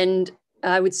 Tim. And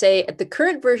I would say at the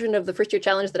current version of the first year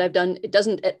challenge that I've done, it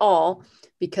doesn't at all,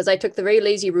 because I took the very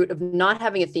lazy route of not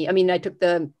having a theme. I mean, I took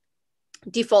the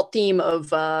default theme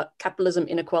of capitalism,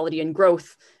 inequality, and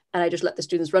growth, and I just let the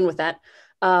students run with that.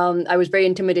 I was very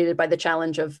intimidated by the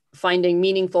challenge of finding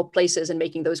meaningful places and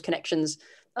making those connections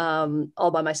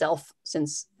all by myself,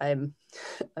 since I'm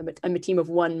a team of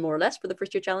 1 more or less for the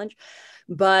first year challenge.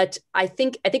 But I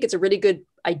think it's a really good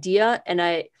idea, and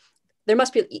there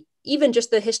must be, even just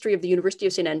the history of the University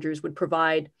of St Andrews would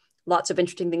provide lots of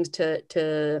interesting things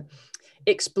to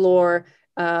explore.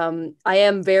 I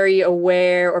am very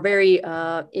aware, or very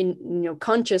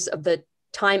conscious of the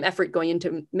time effort going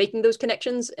into making those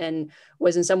connections, and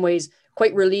was in some ways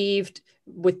quite relieved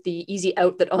with the easy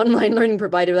out that online learning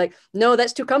provided. Like, no,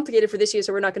 that's too complicated for this year,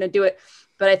 so we're not going to do it.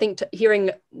 But I think hearing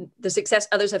the success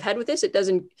others have had with this,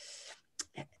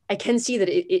 I can see that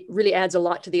it really adds a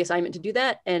lot to the assignment to do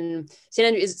that. And St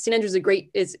Andrews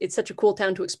is it's such a cool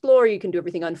town to explore. You can do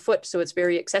everything on foot, so it's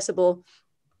very accessible.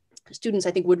 Students,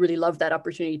 I think, would really love that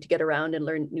opportunity to get around and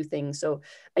learn new things. So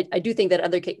I do think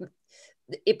that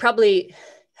it probably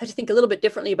had to think a little bit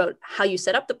differently about how you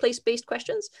set up the place-based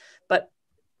questions, but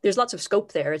there's lots of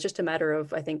scope there. It's just a matter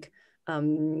of, I think,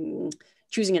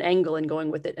 choosing an angle and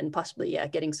going with it, and possibly,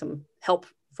 getting some help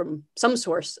from some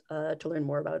source to learn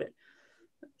more about it.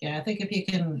 Yeah, I think if you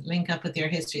can link up with your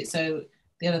history. So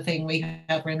the other thing, we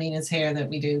have Ramina's here, that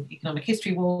we do economic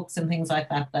history walks and things like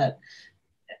that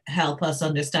help us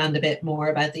understand a bit more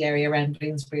about the area around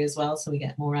Bloomsbury as well, so we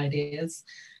get more ideas.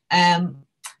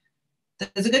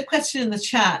 There's a good question in the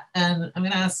chat, and I'm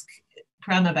going to ask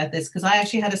Prama about this, because I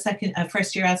actually had a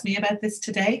first year ask me about this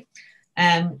today.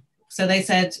 so they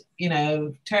said, you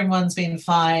know, term one's been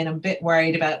fine. I'm a bit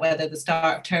worried about whether the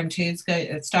start of term two is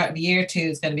going, start of year two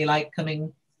is going to be like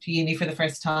coming to uni for the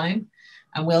first time.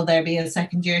 And will there be a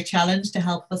second year challenge to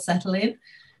help us settle in?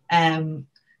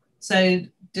 So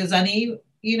does any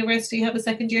university have a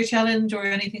second year challenge or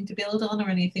anything to build on, or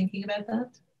any thinking about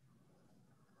that?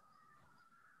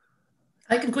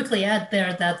 I can quickly add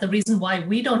there that the reason why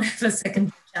we don't have a second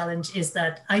year challenge is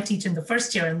that I teach in the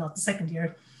first year and not the second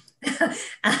year.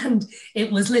 And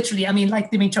it was literally, I mean, like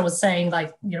Dimitra was saying,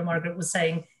 like, you know, Margaret was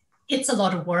saying, it's a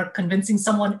lot of work convincing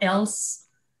someone else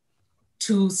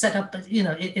to set up, you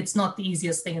know, it's not the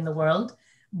easiest thing in the world.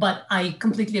 But I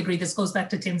completely agree. This goes back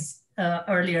to Tim's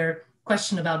earlier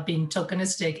question about being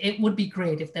tokenistic. It would be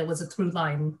great if there was a through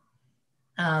line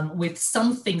with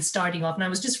something starting off. And I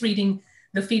was just reading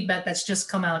the feedback that's just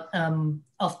come out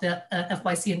of the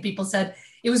FYC, and people said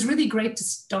it was really great to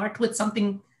start with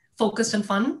something focused and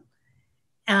fun.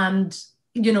 And,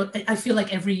 you know, I feel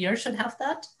like every year should have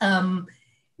that.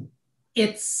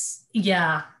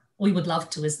 Yeah, we would love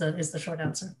to is the short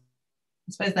answer.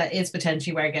 I suppose that is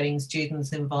potentially where getting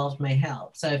students involved may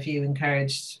help. So if you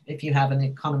have an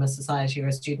economist society or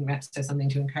a student reps or something,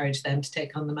 to encourage them to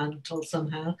take on the mantle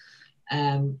somehow,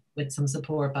 with some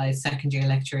support by second year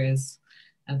lecturers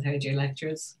and third year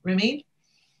lecturers. Ramin?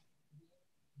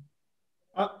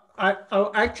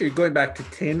 Actually, going back to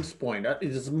Tim's point, it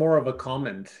is more of a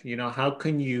comment. You know, how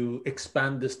can you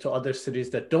expand this to other cities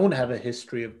that don't have a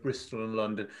history of Bristol and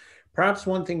London? Perhaps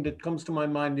one thing that comes to my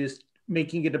mind is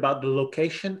making it about the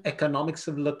location, economics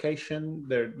of location.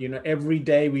 There, you know, every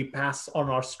day we pass on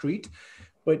our street,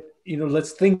 but, you know,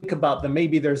 let's think about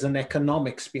maybe there's an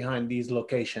economics behind these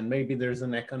locations. Maybe there's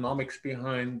an economics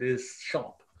behind this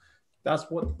shop. That's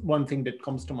one thing that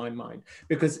comes to my mind,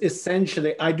 because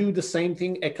essentially I do the same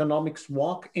thing, economics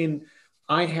walk in.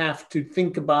 I have to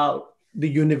think about the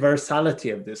universality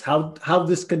of this, how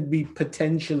this can be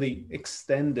potentially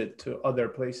extended to other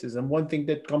places. And one thing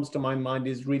that comes to my mind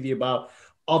is really about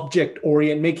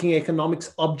making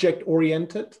economics object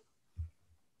oriented.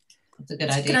 That's a good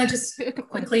idea. Can I just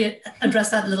quickly address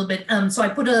that a little bit? So I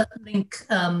put a link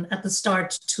at the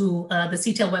start to the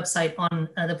CTEL website on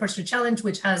the first year challenge,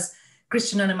 which has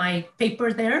Christian and my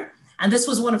paper there. And this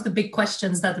was one of the big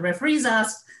questions that the referees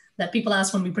asked, that people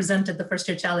asked when we presented the first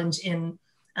year challenge in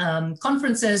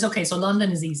conferences. Okay, so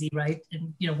London is easy, right?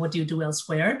 And, you know, what do you do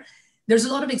elsewhere? There's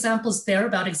a lot of examples there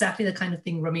about exactly the kind of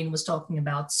thing Ramin was talking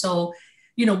about. So,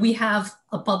 you know, we have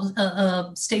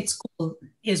a state school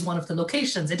is one of the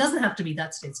locations. It doesn't have to be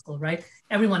that state school, right?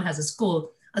 Everyone has a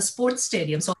school, a sports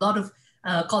stadium. So a lot of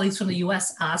colleagues from the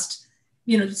US asked,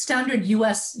 you know, standard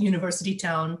US university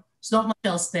town, there's not much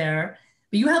else there,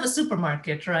 but you have a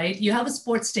supermarket, right? You have a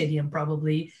sports stadium,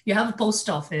 probably. You have a post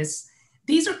office.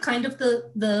 These are kind of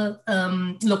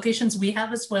the locations we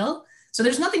have as well. So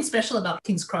there's nothing special about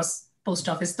King's Cross post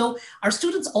office, though our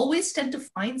students always tend to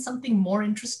find something more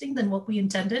interesting than what we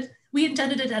intended. We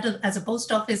intended it as a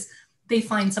post office. They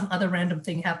find some other random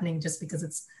thing happening just because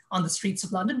it's on the streets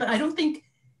of London. But I don't think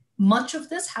much of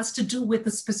this has to do with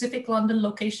the specific London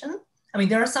location. I mean,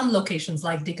 there are some locations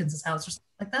like Dickens's house or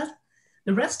something like that.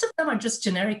 The rest of them are just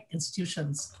generic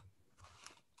institutions.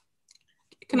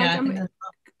 Can I jump in?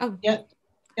 Oh, yeah.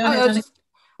 I was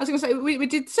going to say, we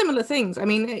did similar things. I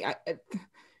mean,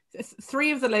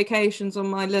 3 of the locations on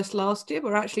my list last year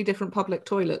were actually different public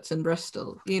toilets in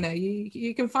Bristol. You know,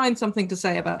 you can find something to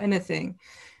say about anything.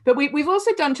 But we've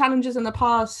also done challenges in the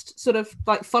past, sort of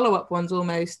like follow-up ones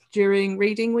almost, during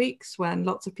reading weeks when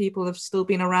lots of people have still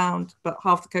been around, but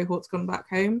half the cohort's gone back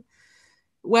home,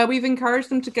 where we've encouraged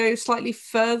them to go slightly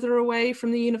further away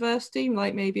from the university,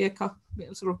 like maybe a couple,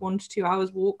 sort of 1 to 2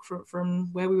 hours walk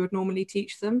from where we would normally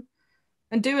teach them,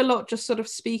 and do a lot just sort of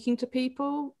speaking to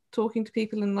people, talking to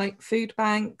people in like food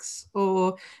banks,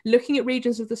 or looking at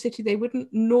regions of the city they wouldn't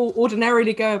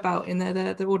ordinarily go about in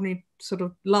their ordinary sort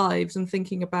of lives, and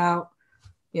thinking about,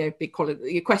 you know, big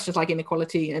questions like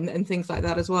inequality and things like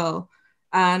that as well.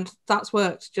 And that's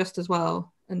worked just as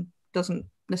well, and doesn't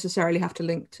necessarily have to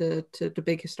link to the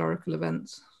big historical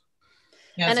events.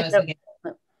 Yeah, so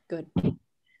good.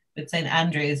 With St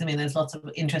Andrews, I mean, there's lots of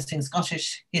interesting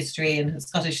Scottish history and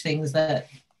Scottish things that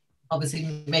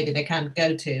obviously maybe they can't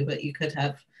go to, but you could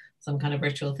have some kind of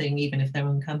virtual thing, even if they're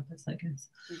on campus, I guess.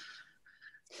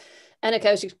 Annika,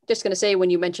 I was just going to say, when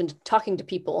you mentioned talking to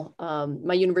people,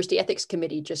 my university ethics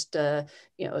committee just,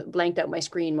 blanked out my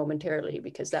screen momentarily,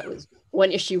 because that was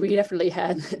one issue we definitely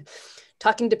had.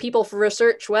 Talking to people for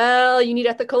research, well, you need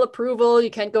ethical approval.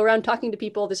 You can't go around talking to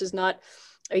people. This is not,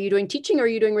 are you doing teaching or are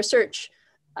you doing research?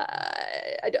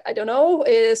 I don't know,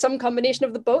 some combination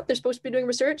of the both. They're supposed to be doing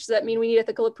research. Does that mean we need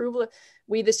ethical approval?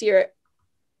 We this year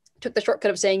took the shortcut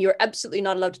of saying you're absolutely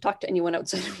not allowed to talk to anyone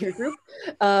outside of your group.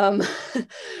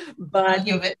 But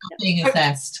you're not being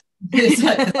assessed.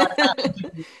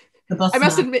 I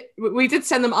must admit, we did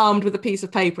send them armed with a piece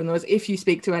of paper, and there was, if you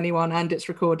speak to anyone and it's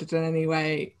recorded in any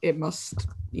way, it must,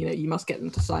 you must get them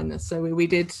to sign this. So we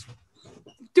did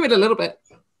do it a little bit.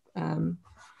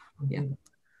 Yeah.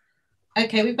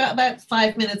 Okay, we've got about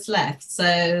 5 minutes left.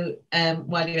 So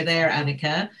while you're there,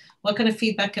 Annika, what kind of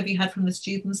feedback have you had from the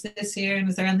students this year? And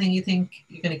is there anything you think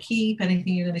you're going to keep,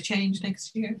 anything you're going to change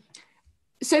next year?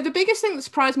 So the biggest thing that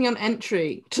surprised me on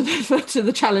entry to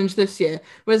the challenge this year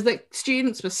was that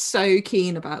students were so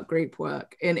keen about group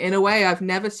work in a way I've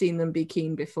never seen them be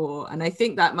keen before. And I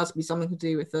think that must be something to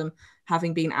do with them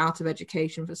having been out of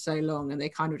education for so long, and they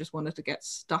kind of just wanted to get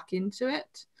stuck into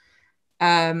it.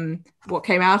 What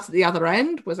came out at the other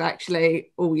end was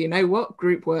actually, oh, you know what,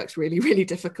 group work's really, really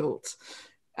difficult.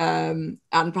 And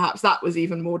perhaps that was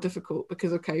even more difficult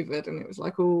because of COVID, and it was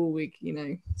like, oh,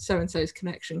 so-and-so's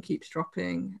connection keeps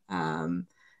dropping, and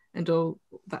all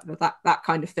that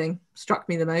kind of thing struck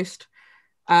me the most.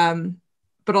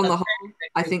 But on the whole,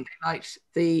 I think they liked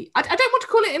I don't want to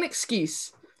call it an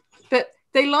excuse, but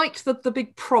they liked the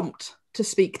big prompt to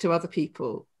speak to other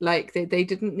people. Like they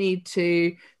didn't need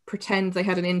to pretend they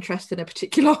had an interest in a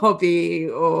particular hobby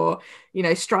or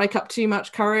strike up too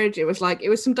much courage. It was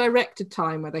some directed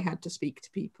time where they had to speak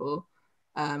to people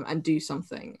and do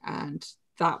something, and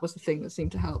that was the thing that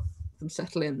seemed to help them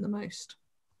settle in the most.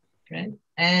 Great.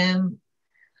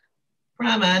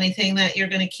 Brahma, anything that you're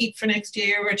going to keep for next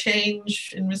year or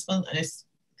change in response? I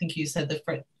think you said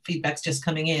the feedback's just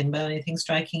coming in, but anything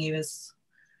striking you as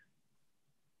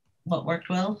what worked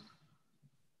well?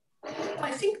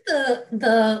 I think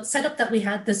the setup that we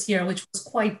had this year, which was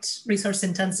quite resource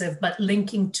intensive, but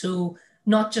linking to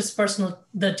not just the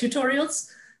tutorials,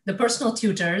 the personal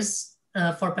tutors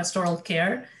for pastoral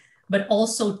care, but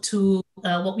also to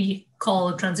what we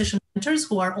call transition mentors,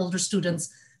 who are older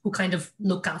students who kind of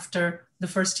look after the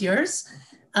first years.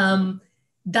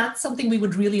 That's something we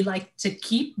would really like to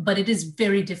keep, but it is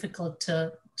very difficult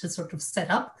to sort of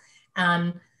set up.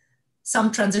 And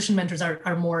some transition mentors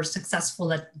are more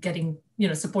successful at getting,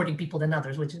 supporting people than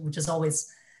others, which is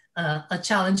always a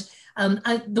challenge.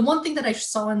 The one thing that I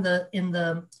saw in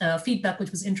the feedback,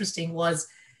 which was interesting, was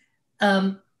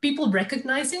people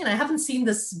recognizing, and I haven't seen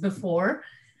this before,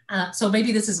 so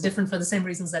maybe this is different for the same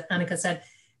reasons that Annika said,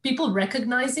 people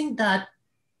recognizing that,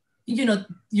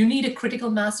 you need a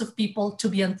critical mass of people to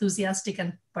be enthusiastic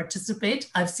and participate.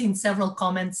 I've seen several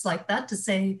comments like that to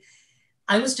say,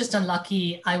 I was just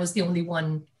unlucky. I was the only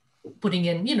one putting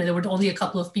in, there were only a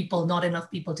couple of people, not enough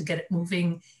people to get it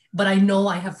moving. But I know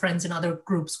I have friends in other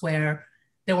groups where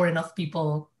there were enough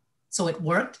people, so it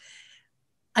worked.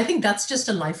 I think that's just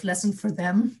a life lesson for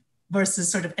them versus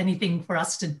sort of anything for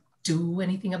us to do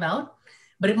anything about.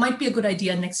 But it might be a good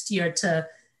idea next year to,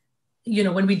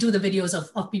 when we do the videos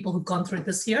of people who've gone through it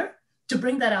this year, to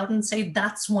bring that out and say,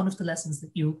 that's one of the lessons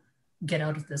that you get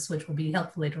out of this, which will be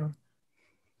helpful later on.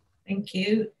 Thank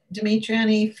you. Dimitri,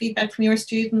 any feedback from your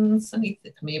students?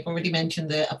 You've already mentioned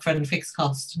the upfront fixed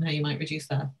cost and how you might reduce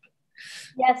that.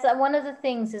 Yes, one of the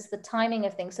things is the timing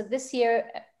of things. So this year,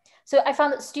 I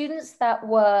found that students that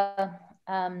were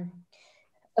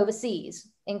overseas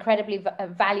incredibly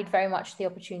valued very much the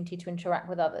opportunity to interact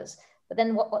with others. But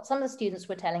then what some of the students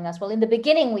were telling us, well, in the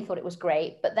beginning, we thought it was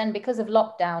great, but then because of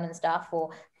lockdown and stuff, or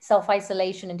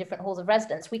self-isolation in different halls of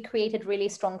residence, we created really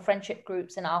strong friendship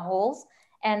groups in our halls.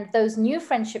 And those new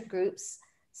friendship groups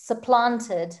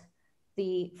supplanted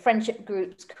the friendship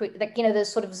groups,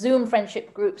 those sort of Zoom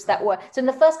friendship groups that were, so in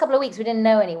the first couple of weeks, we didn't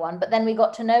know anyone, but then we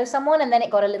got to know someone, and then it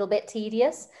got a little bit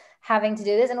tedious having to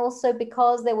do this. And also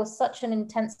because there was such an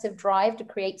intensive drive to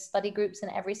create study groups in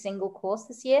every single course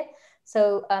this year.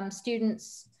 So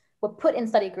students were put in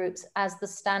study groups as the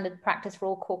standard practice for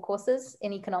all core courses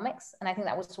in economics. And I think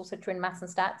that was also true in maths and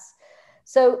stats.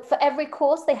 So for every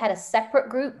course, they had a separate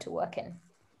group to work in.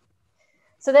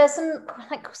 So there's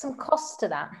some costs to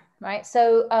that, right?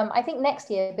 So I think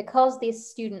next year, because these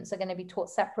students are going to be taught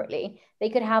separately, they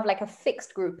could have like a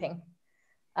fixed grouping.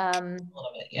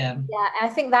 Yeah, I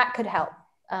think that could help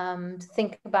to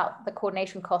think about the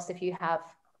coordination costs if you have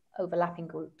overlapping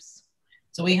groups.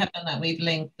 So we have done that. We've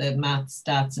linked the maths,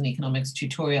 stats, and economics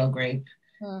tutorial group.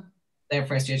 Their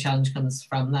first year challenge comes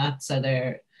from that. So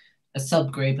they're a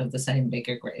subgroup of the same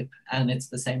bigger group, and it's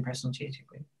the same personal tutor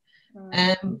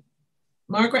group.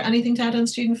 Margaret, anything to add on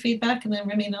student feedback? And then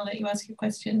Ramin, I'll let you ask your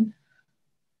question.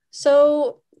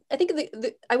 So I think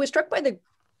I was struck by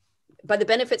by the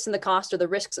benefits and the cost or the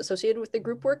risks associated with the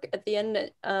group work at the end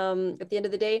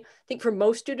of the day. I think for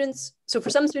most students, so for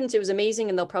some students it was amazing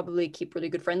and they'll probably keep really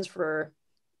good friends for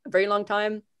a very long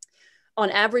time. On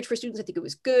average for students, I think it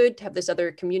was good to have this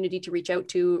other community to reach out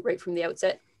to right from the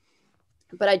outset.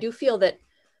 But I do feel that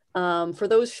for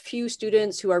those few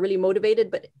students who are really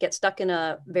motivated but get stuck in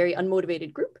a very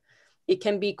unmotivated group, it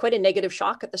can be quite a negative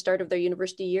shock at the start of their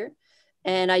university year.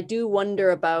 And I do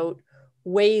wonder about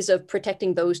ways of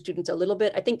protecting those students a little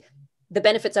bit. I think the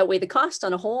benefits outweigh the cost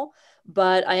on a whole,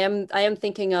 but I am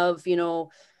thinking of,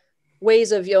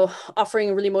 ways of,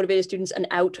 offering really motivated students an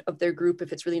out of their group.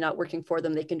 If it's really not working for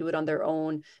them, they can do it on their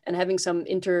own, and having some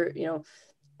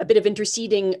a bit of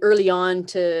interceding early on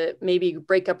to maybe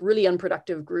break up really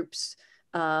unproductive groups,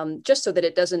 just so that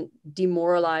it doesn't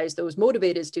demoralize those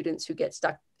motivated students who get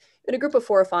stuck. In a group of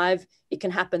 4 or 5, it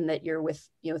can happen that you're with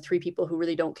 3 people who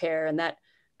really don't care, and that,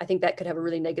 I think that could have a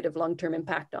really negative long-term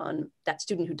impact on that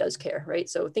student who does care, right?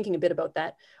 So thinking a bit about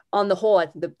that. On the whole, I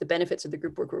think the benefits of the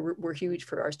group work were huge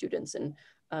for our students, and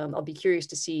I'll be curious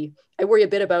to see. I worry a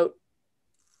bit about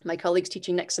my colleagues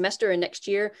teaching next semester and next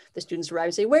year. The students arrive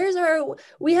and say,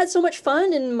 we had so much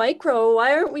fun in micro,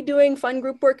 why aren't we doing fun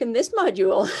group work in this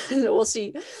module? We'll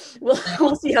see.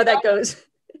 We'll see how that goes.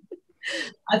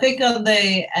 I think on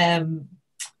the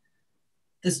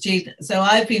student, so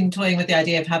I've been toying with the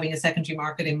idea of having a secondary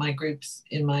market in my groups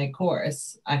in my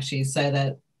course, actually, so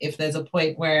that if there's a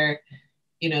point where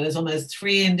there's almost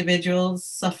 3 individuals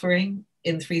suffering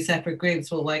in 3 separate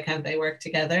groups, well, why can't they work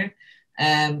together?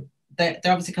 There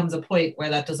obviously comes a point where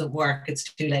that doesn't work. It's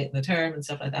too late in the term and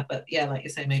stuff like that. But yeah, like you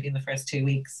say, maybe in the first 2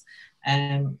 weeks,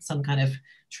 some kind of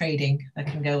trading that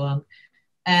can go on.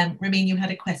 Ramin, you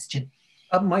had a question.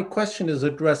 My question is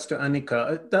addressed to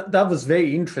Annika. That was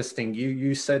very interesting.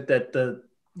 You said that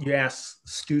you asked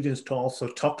students to also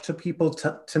talk to people.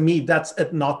 To me, that's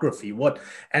ethnography, what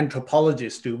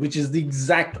anthropologists do, which is the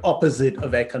exact opposite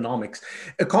of economics.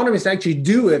 Economists actually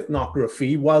do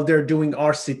ethnography while they're doing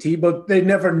RCT, but they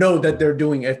never know that they're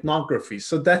doing ethnography.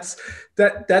 So that.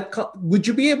 Would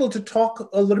you be able to talk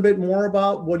a little bit more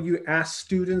about what you ask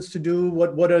students to do?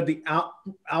 What are the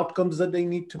outcomes that they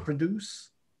need to produce?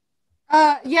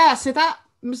 So that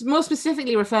more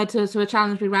specifically referred to a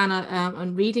challenge we ran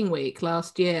on Reading Week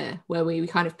last year, where we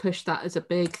kind of pushed that as a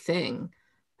big thing.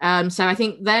 So I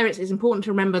think there it's important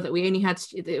to remember that we only had,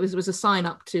 it was a sign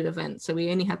up to event, so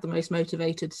we only had the most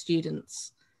motivated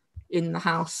students in the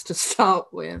house to start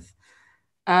with.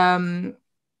 But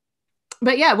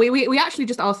yeah, we actually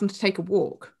just asked them to take a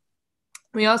walk.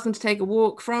 We asked them to take a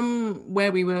walk from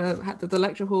where we were at the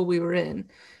lecture hall we were in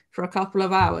for a couple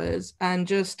of hours and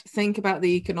just think about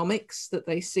the economics that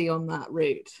they see on that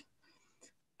route.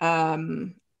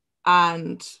 And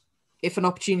if an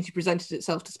opportunity presented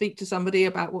itself to speak to somebody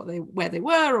about where they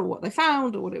were or what they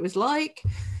found or what it was like,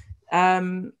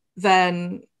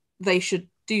 then they should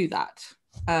do that,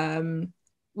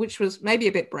 which was maybe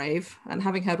a bit brave. And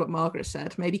having heard what Margaret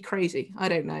said, maybe crazy. I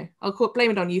don't know. I'll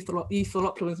blame it on youthful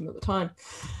optimism at the time.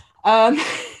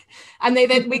 And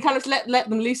we kind of let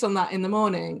them loose on that in the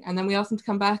morning, and then we asked them to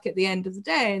come back at the end of the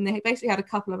day, and they basically had a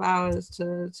couple of hours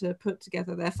to put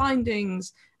together their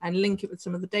findings and link it with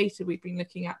some of the data we've been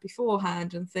looking at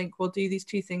beforehand and think, well, do these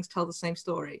 2 things tell the same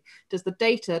story? Does the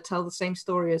data tell the same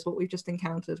story as what we've just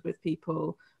encountered with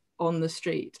people on the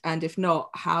street? And if not,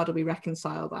 how do we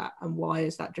reconcile that, and why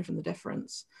is that the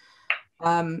difference?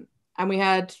 And we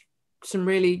had some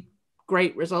really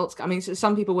great results. I mean, so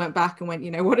some people went back and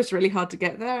went, what, it's really hard to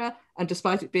get there, and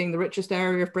despite it being the richest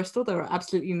area of Bristol, there are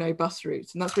absolutely no bus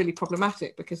routes, and that's really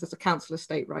problematic because there's a council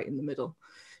estate right in the middle,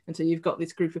 and so you've got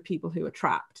this group of people who are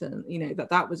trapped, and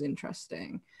that was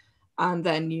interesting. And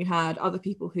then you had other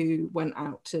people who went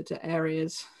out to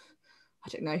areas, I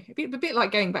don't know, a bit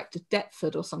like going back to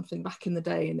Deptford or something back in the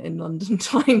day in London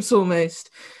times almost,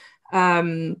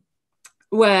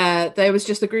 where there was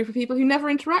just a group of people who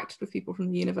never interacted with people from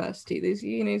the university.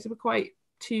 These were quite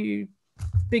 2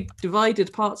 big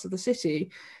divided parts of the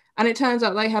city. And it turns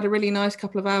out they had a really nice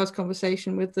couple of hours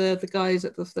conversation with the guys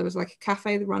there was like a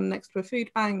cafe that run next to a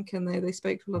food bank, and they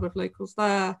spoke to a lot of locals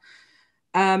there.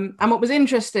 And what was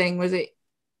interesting was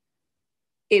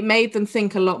it made them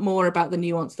think a lot more about the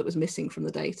nuance that was missing from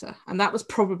the data. And that was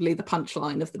probably the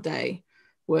punchline of the day,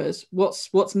 was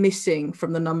what's missing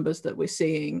from the numbers that we're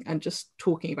seeing and just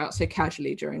talking about so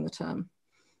casually during the term.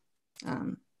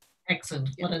 Excellent.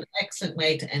 Yeah. What an excellent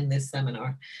way to end this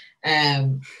seminar.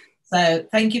 So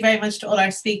thank you very much to all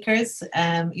our speakers.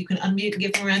 You can unmute and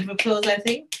give them a round of applause, I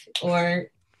think, or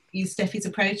use Steffi's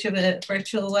approach of a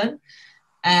virtual one.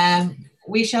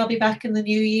 We shall be back in the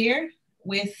new year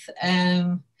with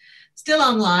still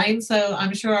online, so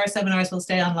I'm sure our seminars will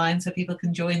stay online so people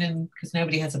can join in, because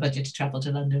nobody has a budget to travel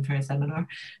to London for a seminar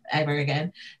ever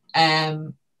again.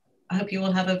 I hope you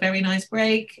all have a very nice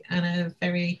break and a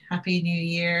very happy new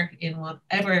year in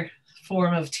whatever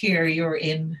form of tier you're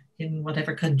in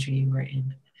whatever country you were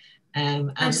in.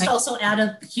 And just also add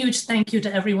a huge thank you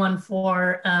to everyone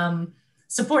for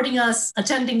supporting us,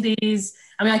 attending these.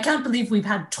 I mean, I can't believe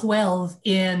we've had 12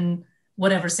 in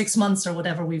whatever, 6 months or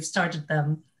whatever we've started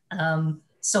them.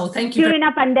 So thank you. During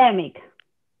a pandemic.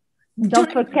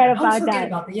 Don't forget about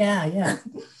that. Yeah.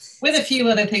 With a few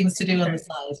other things to do on the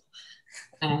side.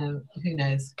 Who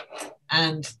knows?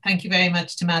 And thank you very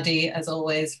much to Maddie, as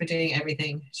always, for doing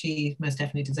everything. She most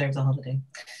definitely deserves a holiday.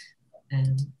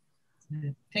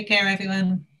 Take care,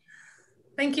 everyone.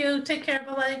 Thank you. Take care.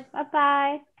 Bye-bye.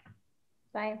 Bye-bye.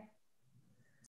 Bye.